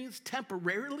experienced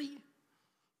temporarily?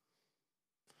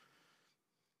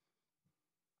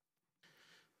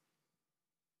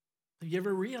 Have you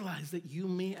ever realized that you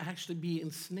may actually be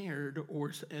ensnared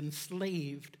or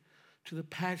enslaved to the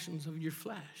passions of your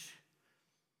flesh?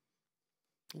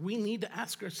 We need to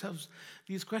ask ourselves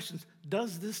these questions.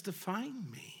 Does this define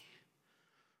me?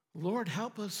 Lord,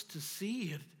 help us to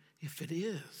see it if it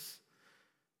is,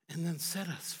 and then set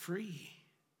us free.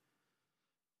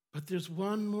 But there's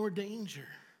one more danger,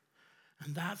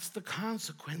 and that's the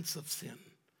consequence of sin.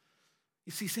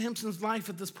 You see, Samson's life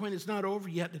at this point is not over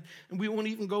yet, and we won't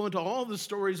even go into all the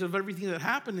stories of everything that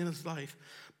happened in his life.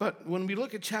 But when we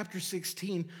look at chapter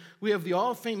 16, we have the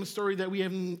all-famous story that we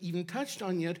haven't even touched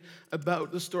on yet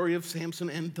about the story of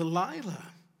Samson and Delilah.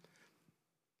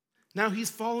 Now he's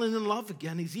fallen in love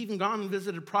again. He's even gone and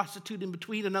visited a prostitute in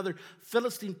between, another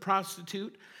Philistine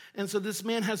prostitute. And so this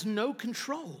man has no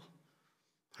control,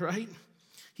 right?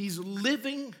 He's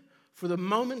living for the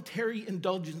momentary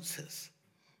indulgences.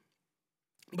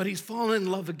 But he's fallen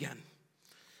in love again,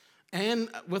 and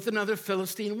with another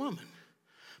Philistine woman.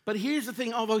 But here's the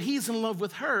thing, although he's in love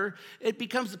with her, it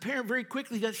becomes apparent very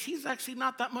quickly that she's actually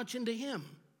not that much into him.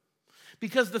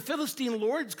 Because the Philistine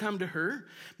lords come to her,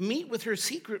 meet with her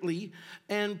secretly,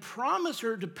 and promise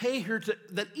her to pay her,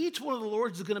 that each one of the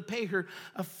lords is going to pay her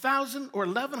 1,000 or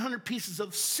 1,100 pieces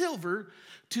of silver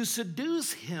to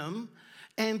seduce him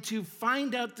and to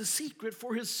find out the secret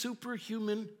for his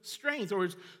superhuman strength or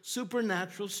his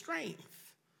supernatural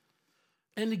strength.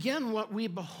 And again, what we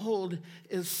behold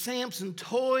is Samson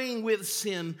toying with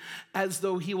sin as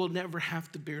though he will never have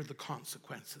to bear the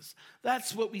consequences.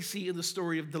 That's what we see in the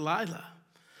story of Delilah.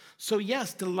 So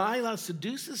yes, Delilah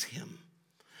seduces him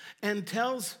and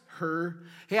tells her,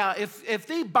 yeah, if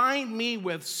they bind me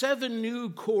with 7 new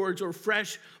cords or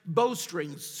fresh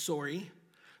bowstrings,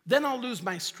 then I'll lose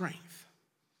my strength.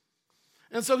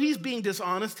 And so he's being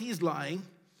dishonest, he's lying,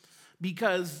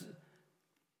 because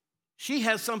she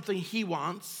has something he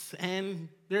wants, and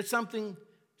there's something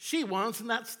she wants, and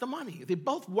that's the money. They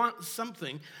both want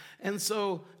something. And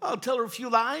so I'll tell her a few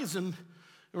lies, and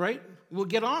right, we'll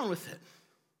get on with it.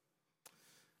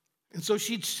 And so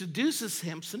she seduces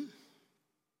Samson.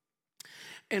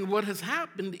 And what has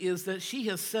happened is that she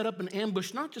has set up an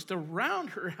ambush, not just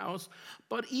around her house,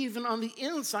 but even on the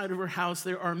inside of her house.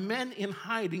 There are men in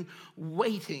hiding,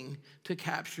 waiting to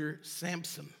capture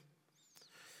Samson.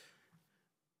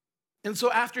 And so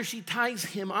after she ties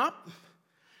him up,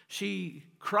 she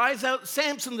cries out,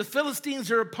 "Samson, the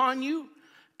Philistines are upon you."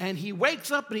 And he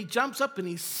wakes up and he jumps up and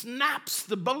he snaps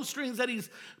the bowstrings that he's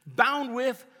bound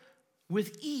with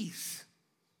ease.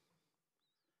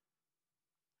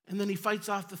 And then he fights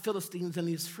off the Philistines and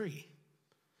he's free.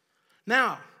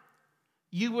 Now,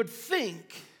 you would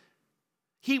think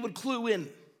he would clue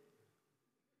in,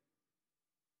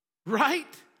 right?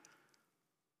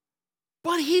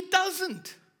 But he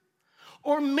doesn't.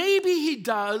 Or maybe he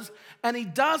does, and he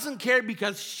doesn't care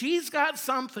because she's got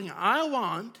something I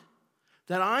want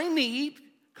that I need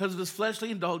because of his fleshly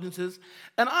indulgences,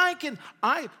 and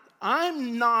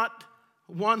I'm not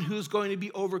one who's going to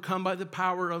be overcome by the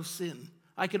power of sin.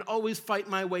 I can always fight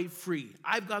my way free.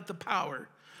 I've got the power,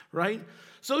 right?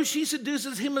 So she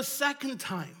seduces him a second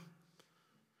time.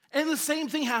 And the same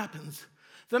thing happens.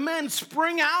 The men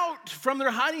spring out from their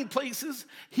hiding places.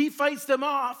 He fights them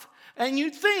off. And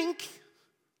you'd think,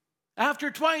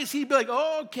 after twice, he'd be like,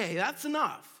 oh, okay, that's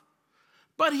enough.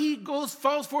 But he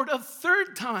falls for it a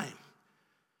third time.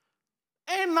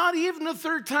 And not even a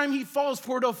third time, he falls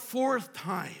for it a fourth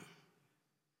time.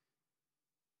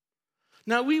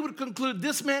 Now, we would conclude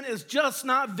this man is just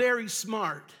not very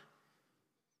smart.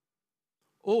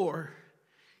 Or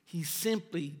he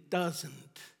simply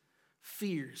doesn't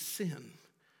fear sin.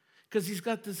 Because he's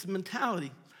got this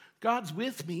mentality. God's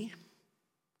with me,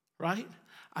 right?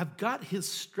 I've got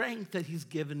his strength that he's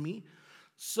given me,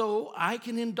 so I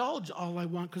can indulge all I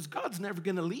want because God's never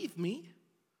going to leave me.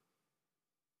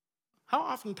 How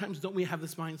oftentimes don't we have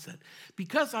this mindset?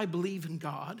 Because I believe in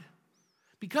God,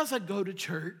 because I go to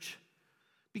church,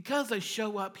 because I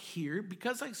show up here,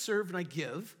 because I serve and I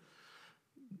give,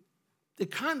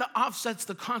 it kind of offsets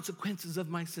the consequences of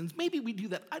my sins. Maybe we do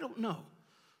that. I don't know.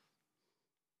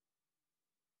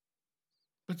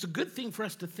 But it's a good thing for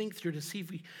us to think through to see if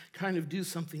we kind of do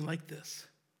something like this.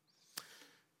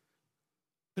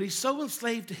 But he's so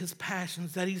enslaved to his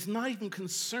passions that he's not even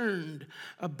concerned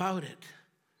about it.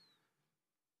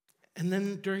 And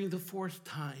then during the fourth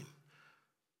time,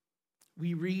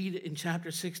 we read in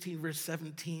chapter 16, verse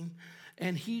 17,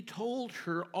 and he told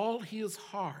her all his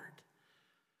heart.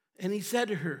 And he said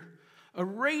to her, a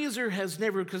razor has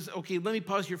never, because, okay, let me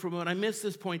pause here for a moment. I missed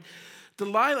this point.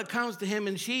 Delilah comes to him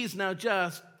and she's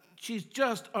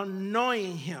just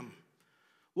annoying him.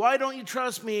 Why don't you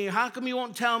trust me? How come you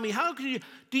won't tell me?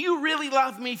 Do you really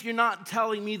love me if you're not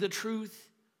telling me the truth?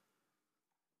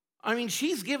 I mean,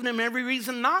 she's given him every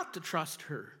reason not to trust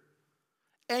her.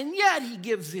 And yet he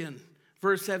gives in.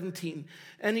 Verse 17,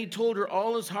 and he told her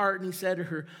all his heart, and he said to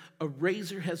her, a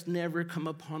razor has never come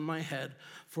upon my head,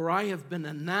 for I have been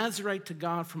a Nazirite to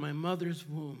God from my mother's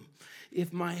womb.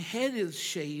 If my head is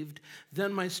shaved,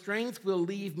 then my strength will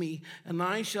leave me, and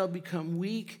I shall become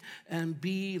weak and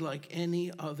be like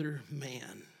any other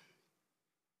man.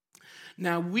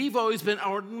 Now, we've always been,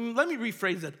 or let me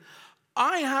rephrase it.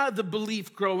 I had the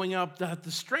belief growing up that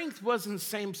the strength wasn't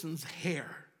Samson's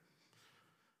hair.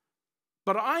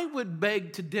 But I would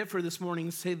beg to differ this morning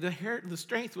and say the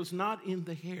strength was not in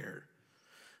the hair.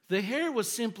 The hair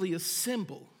was simply a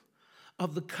symbol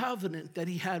of the covenant that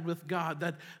he had with God,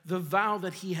 that the vow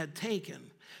that he had taken.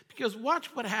 Because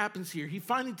watch what happens here. He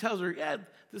finally tells her, yeah,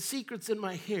 the secret's in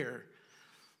my hair.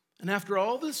 And after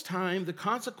all this time, the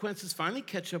consequences finally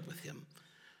catch up with him.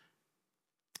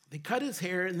 They cut his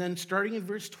hair, and then starting in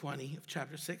verse 20 of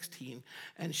chapter 16,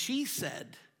 and she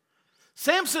said,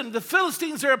 Samson, the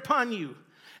Philistines are upon you.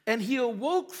 And he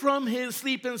awoke from his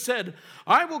sleep and said,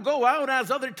 I will go out as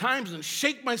other times and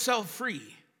shake myself free.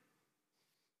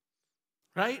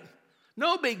 Right?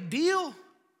 No big deal.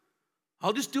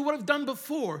 I'll just do what I've done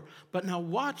before. But now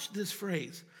watch this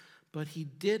phrase. But he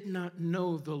did not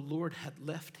know the Lord had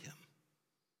left him.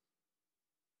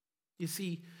 You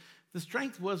see, the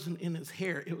strength wasn't in his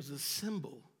hair. It was a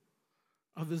symbol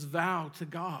of his vow to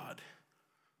God.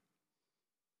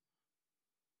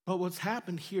 But what's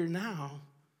happened here now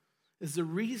is the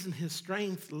reason his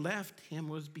strength left him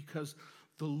was because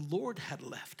the Lord had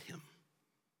left him.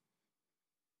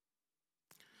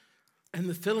 And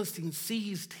the Philistines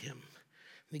seized him.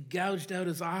 They gouged out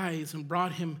his eyes and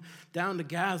brought him down to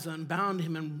Gaza and bound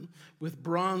him with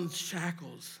bronze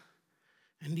shackles.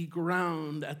 And he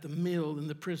ground at the mill in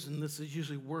the prison. This is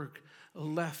usually work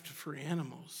left for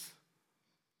animals.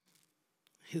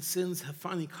 His sins have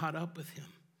finally caught up with him.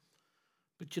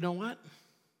 But you know what?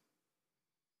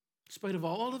 In spite of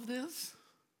all of this,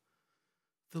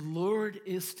 the Lord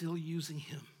is still using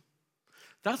him.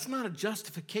 That's not a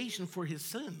justification for his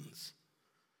sins,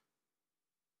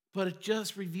 but it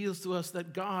just reveals to us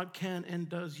that God can and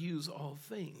does use all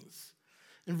things.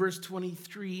 In verse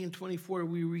 23 and 24,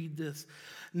 we read this.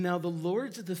 Now the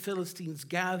lords of the Philistines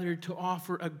gathered to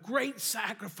offer a great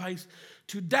sacrifice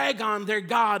to Dagon, their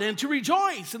god, and to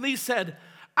rejoice. And they said,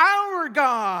 our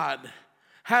God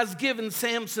has given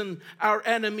Samson, our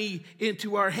enemy,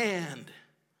 into our hand.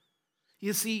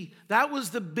 You see, that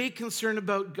was the big concern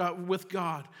about God, with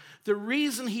God. The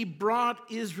reason he brought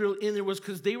Israel in there was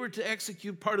because they were to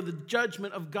execute part of the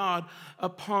judgment of God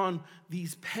upon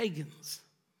these pagans,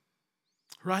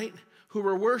 right? Who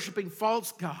were worshiping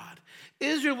false God.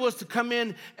 Israel was to come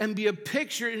in and be a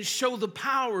picture and show the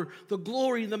power, the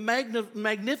glory, the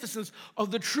magnificence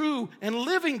of the true and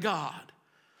living God.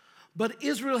 But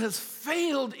Israel has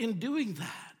failed in doing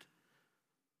that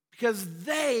because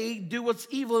they do what's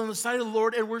evil in the sight of the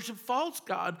Lord and worship false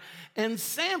God. And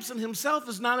Samson himself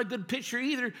is not a good picture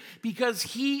either because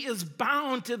he is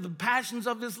bound to the passions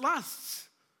of his lusts.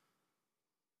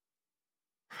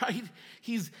 Right?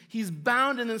 He's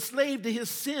bound and enslaved to his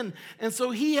sin. And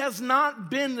so he has not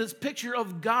been this picture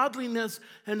of godliness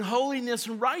and holiness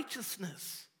and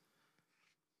righteousness.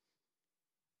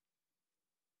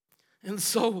 And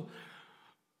so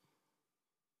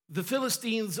the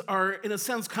Philistines are, in a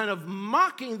sense, kind of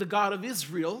mocking the God of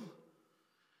Israel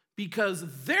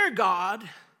because their God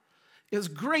is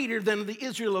greater than the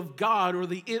Israel of God or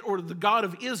the God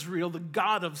of Israel, the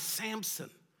God of Samson.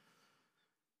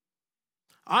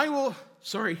 Wrong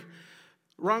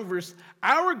verse.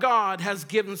 Our God has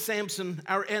given Samson,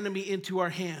 our enemy, into our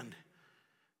hand.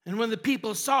 And when the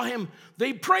people saw him,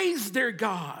 they praised their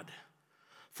God.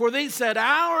 For they said,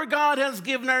 our God has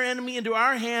given our enemy into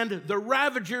our hand, the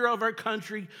ravager of our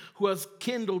country, who has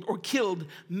killed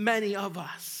many of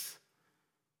us.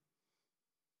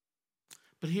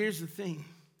 But here's the thing.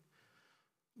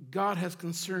 God has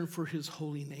concern for his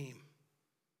holy name.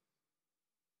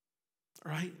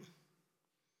 Right?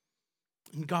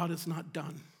 And God is not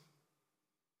done.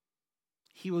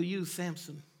 He will use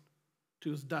Samson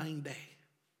to his dying day.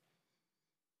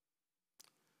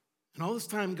 And all this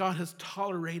time, God has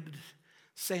tolerated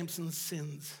Samson's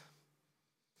sins.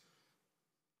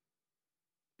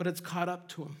 But it's caught up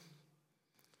to him.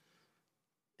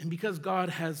 And because God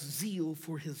has zeal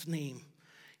for his name,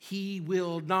 he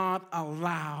will not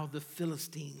allow the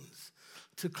Philistines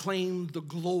to claim the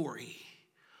glory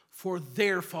for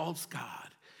their false god.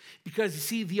 Because you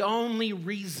see, the only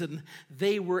reason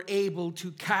they were able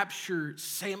to capture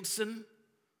Samson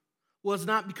was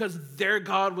not because their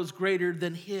God was greater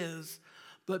than his,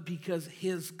 but because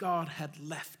his God had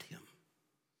left him.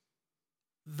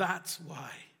 That's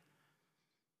why.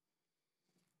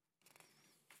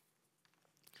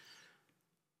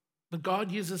 But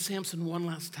God uses Samson one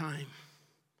last time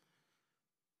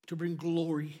to bring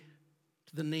glory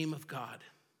to the name of God.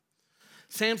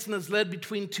 Samson is led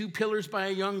between two pillars by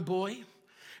a young boy,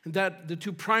 and that the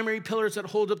two primary pillars that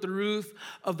hold up the roof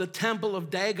of the temple of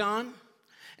Dagon.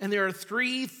 And there are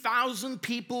 3,000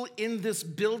 people in this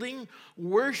building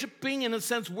worshiping, in a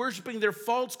sense, worshiping their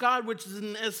false god, which is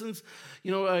in essence,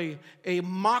 a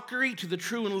mockery to the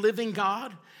true and living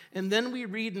God. And then we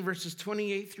read in verses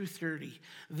 28 through 30,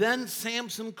 then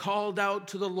Samson called out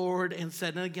to the Lord and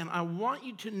said, and again, I want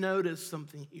you to notice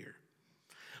something here.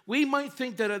 We might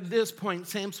think that at this point,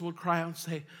 Samson would cry out and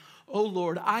say, oh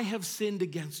Lord, I have sinned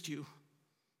against you.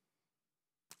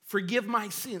 Forgive my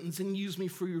sins and use me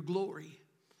for your glory.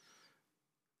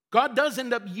 God does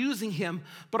end up using him,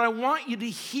 but I want you to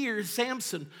hear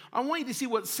Samson. I want you to see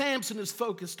what Samson is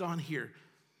focused on here.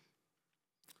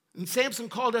 And Samson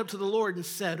called out to the Lord and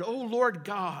said, oh Lord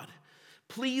God,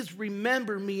 please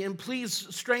remember me and please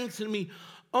strengthen me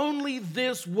only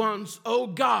this once, oh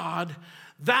God,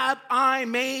 that I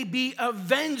may be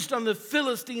avenged on the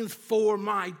Philistines for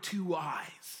my two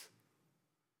eyes.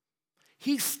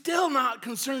 He's still not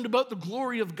concerned about the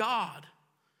glory of God.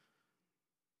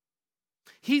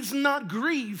 He's not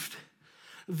grieved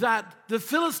that the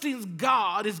Philistines'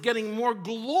 God is getting more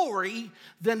glory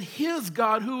than his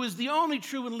God, who is the only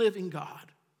true and living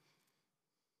God.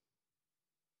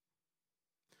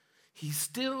 He's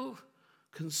still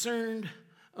concerned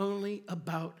only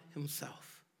about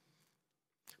himself.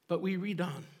 But we read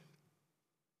on.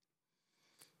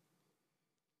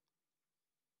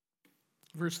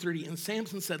 Verse 30, and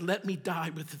Samson said, let me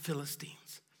die with the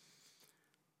Philistines.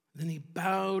 Then he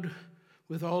bowed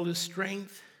with all his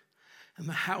strength, and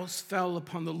the house fell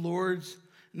upon the lords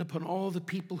and upon all the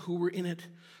people who were in it.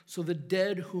 So the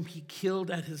dead whom he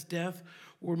killed at his death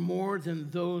were more than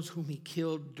those whom he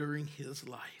killed during his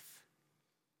life.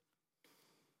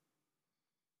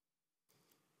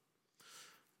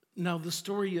 Now, the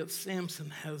story of Samson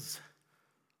has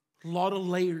a lot of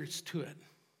layers to it,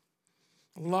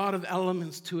 a lot of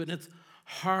elements to it. It's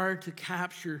hard to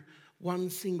capture one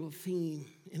single theme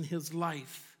in his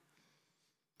life.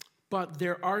 But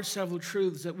there are several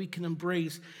truths that we can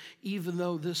embrace, even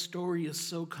though this story is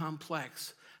so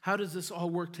complex. How does this all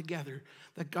work together?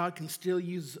 That God can still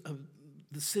use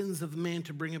the sins of man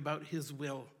to bring about his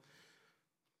will.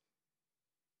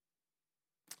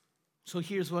 So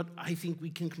here's what I think we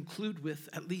can conclude with,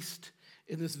 at least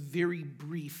in this very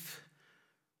brief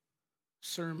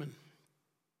sermon.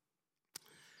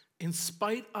 In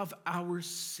spite of our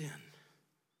sin,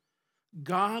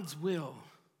 God's will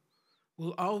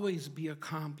always be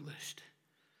accomplished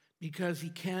because he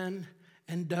can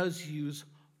and does use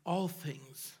all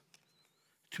things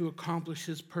to accomplish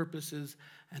his purposes,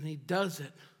 and he does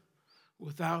it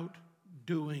without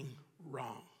doing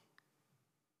wrong.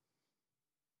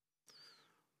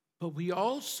 But we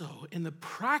also, in the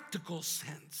practical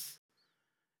sense,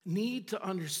 need to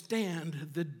understand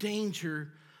the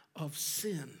danger of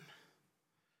sin.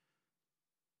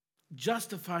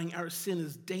 Justifying our sin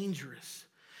is dangerous.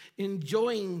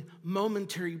 Enjoying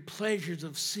momentary pleasures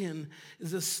of sin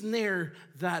is a snare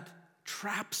that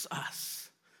traps us,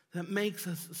 that makes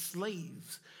us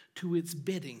slaves to its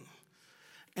bidding.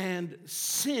 And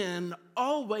sin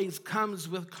always comes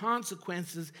with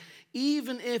consequences,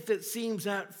 even if it seems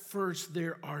at first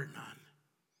there are none.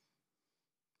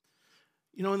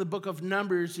 You know, in the book of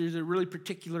Numbers, there's a really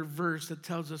particular verse that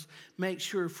tells us, make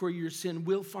sure for your sin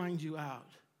will find you out.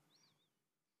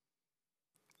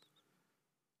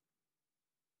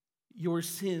 Your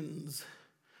sins,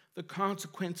 the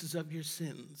consequences of your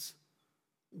sins,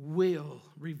 will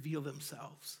reveal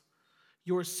themselves.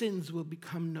 Your sins will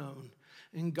become known,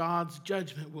 and God's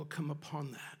judgment will come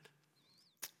upon that.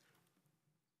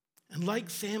 And like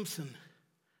Samson,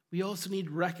 we also need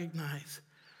to recognize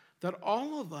that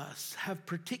all of us have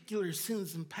particular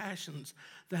sins and passions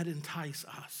that entice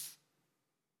us.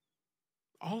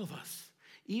 All of us,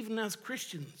 even as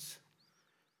Christians.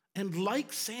 And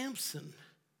like Samson,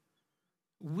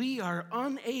 we are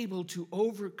unable to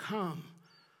overcome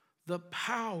the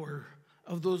power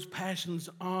of those passions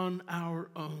on our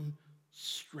own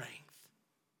strength.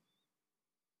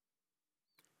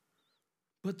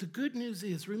 But the good news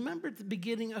is, remember at the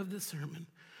beginning of the sermon,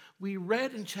 we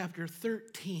read in chapter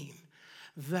 13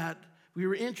 that we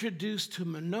were introduced to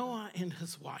Manoah and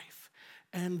his wife,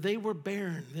 and they were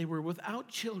barren. They were without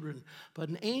children, but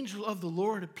an angel of the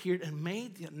Lord appeared and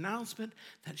made the announcement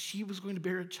that she was going to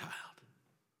bear a child.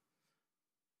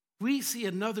 We see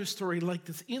another story like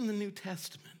this in the New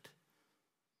Testament,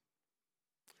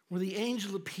 where the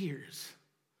angel appears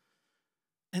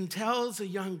and tells a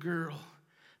young girl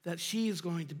that she is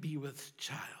going to be with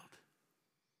child,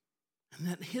 and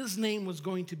that his name was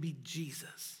going to be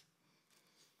Jesus.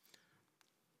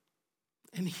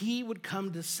 And he would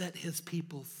come to set his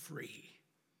people free.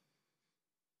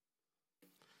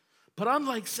 But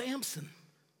unlike Samson,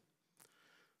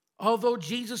 although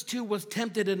Jesus too was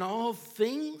tempted in all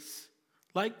things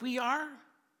like we are,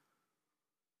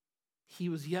 he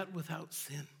was yet without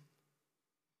sin.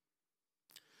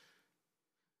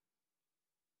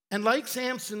 And like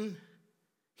Samson,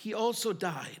 he also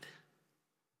died.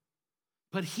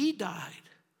 But he died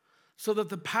so that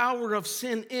the power of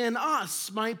sin in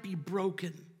us might be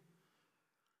broken,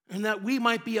 and that we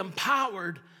might be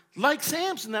empowered like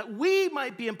Samson, that we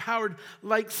might be empowered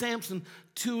like Samson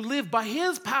to live by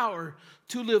his power,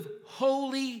 to live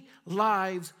holy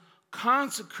lives,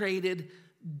 consecrated,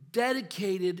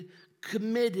 dedicated,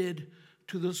 committed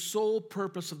to the sole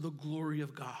purpose of the glory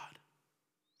of God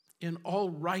in all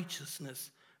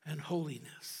righteousness and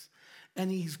holiness.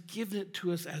 And he's given it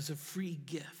to us as a free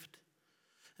gift.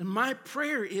 And my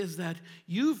prayer is that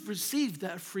you've received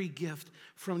that free gift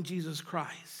from Jesus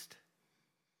Christ.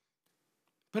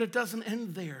 But it doesn't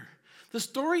end there. The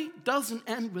story doesn't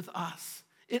end with us.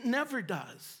 It never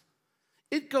does.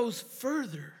 It goes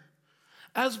further.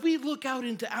 As we look out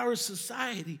into our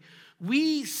society,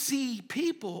 we see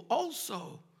people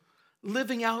also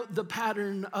living out the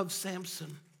pattern of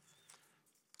Samson.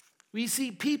 We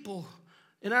see people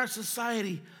in our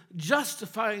society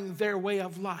justifying their way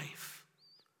of life.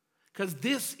 Because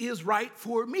this is right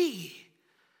for me,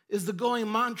 is the going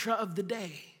mantra of the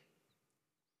day.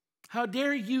 How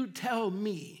dare you tell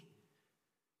me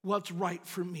what's right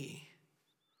for me?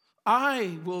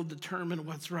 I will determine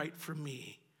what's right for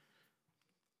me.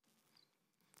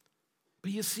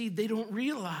 But you see, they don't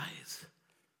realize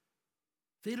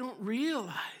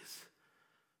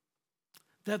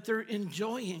that they're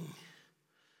enjoying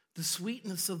the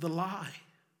sweetness of the lie,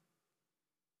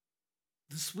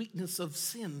 the sweetness of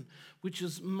sin, which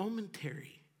is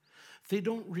momentary. They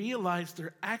don't realize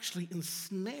they're actually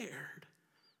ensnared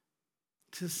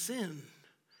to sin,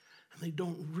 and they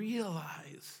don't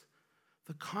realize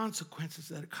the consequences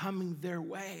that are coming their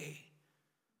way,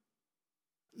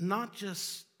 not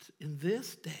just in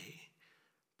this day,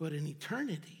 but in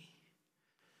eternity.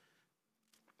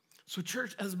 So,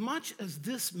 church, as much as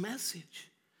this message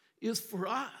is for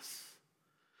us,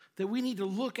 that we need to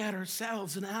look at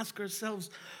ourselves and ask ourselves,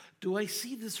 do I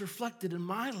see this reflected in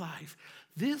my life?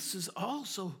 This is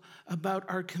also about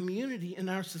our community and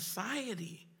our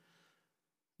society.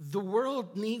 The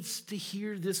world needs to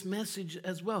hear this message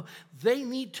as well. They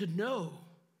need to know.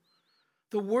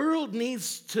 The world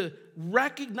needs to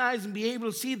recognize and be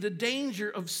able to see the danger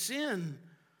of sin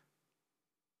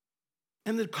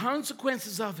and the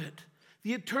consequences of it,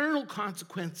 the eternal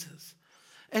consequences.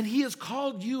 And he has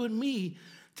called you and me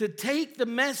to take the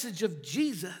message of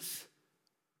Jesus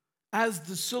as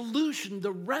the solution,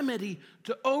 the remedy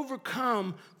to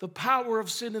overcome the power of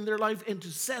sin in their life and to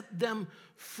set them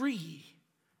free.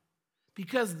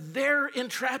 Because they're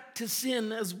entrapped to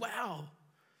sin as well.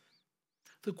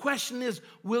 The question is,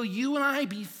 will you and I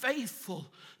be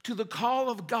faithful to the call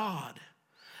of God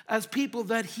as people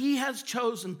that he has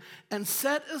chosen and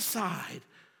set aside,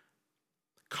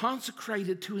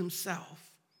 consecrated to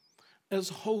himself as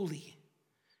holy,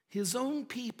 his own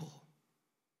people?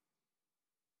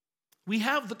 We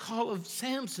have the call of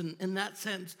Samson in that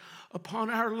sense upon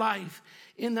our life,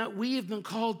 in that we have been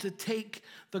called to take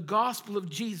the gospel of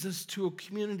Jesus to a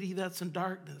community that's in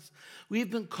darkness. We've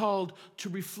been called to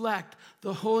reflect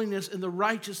the holiness and the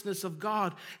righteousness of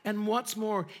God, and what's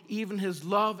more, even his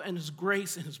love and his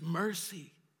grace and his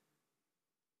mercy.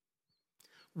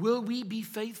 Will we be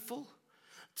faithful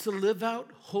to live out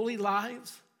holy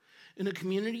lives in a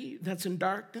community that's in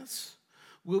darkness?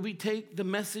 Will we take the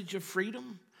message of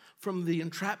freedom from the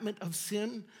entrapment of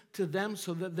sin to them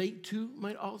so that they too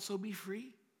might also be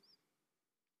free?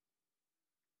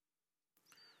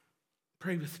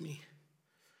 Pray with me.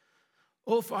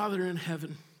 Oh, Father in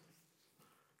heaven,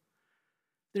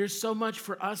 There's so much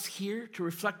for us here to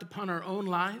reflect upon our own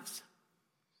lives.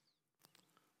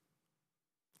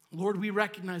 Lord, we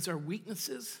recognize our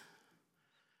weaknesses.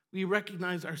 We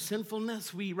recognize our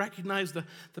sinfulness. We recognize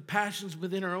the passions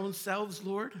within our own selves,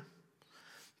 Lord.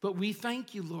 But we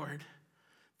thank you, Lord,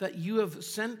 that you have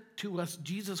sent to us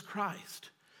Jesus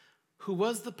Christ, who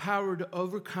was the power to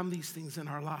overcome these things in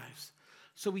our lives.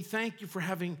 So we thank you for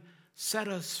having set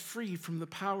us free from the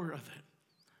power of it.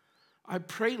 I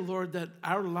pray, Lord, that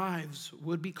our lives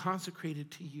would be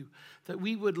consecrated to you, that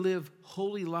we would live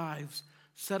holy lives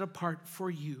set apart for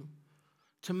you,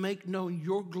 to make known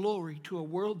your glory to a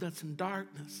world that's in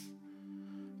darkness.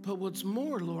 But what's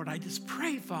more, Lord, I just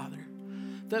pray, Father,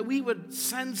 that we would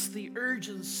sense the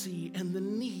urgency and the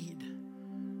need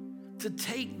to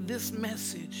take this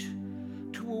message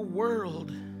to a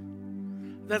world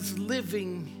that's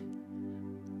living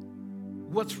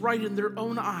what's right in their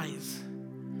own eyes,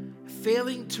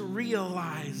 failing to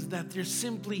realize that they're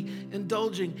simply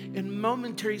indulging in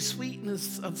momentary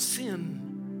sweetness of sin,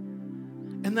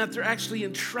 and that they're actually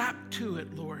entrapped to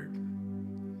it, Lord.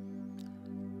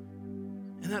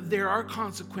 And that there are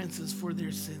consequences for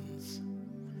their sins.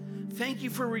 Thank you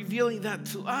for revealing that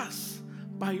to us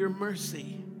by your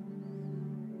mercy.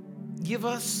 Give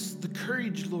us the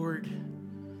courage, Lord,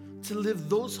 to live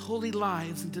those holy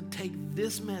lives and to take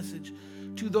this message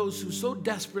to those who so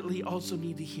desperately also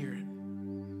need to hear it.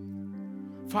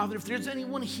 Father, if there's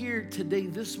anyone here today,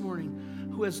 this morning,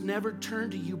 who has never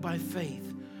turned to you by faith,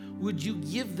 would you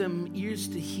give them ears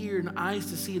to hear and eyes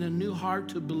to see and a new heart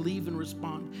to believe and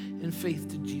respond in faith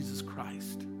to Jesus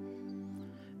Christ?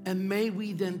 And may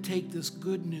we then take this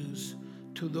good news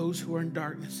to those who are in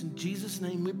darkness. In Jesus'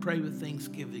 name we pray with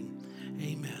thanksgiving.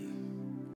 Amen.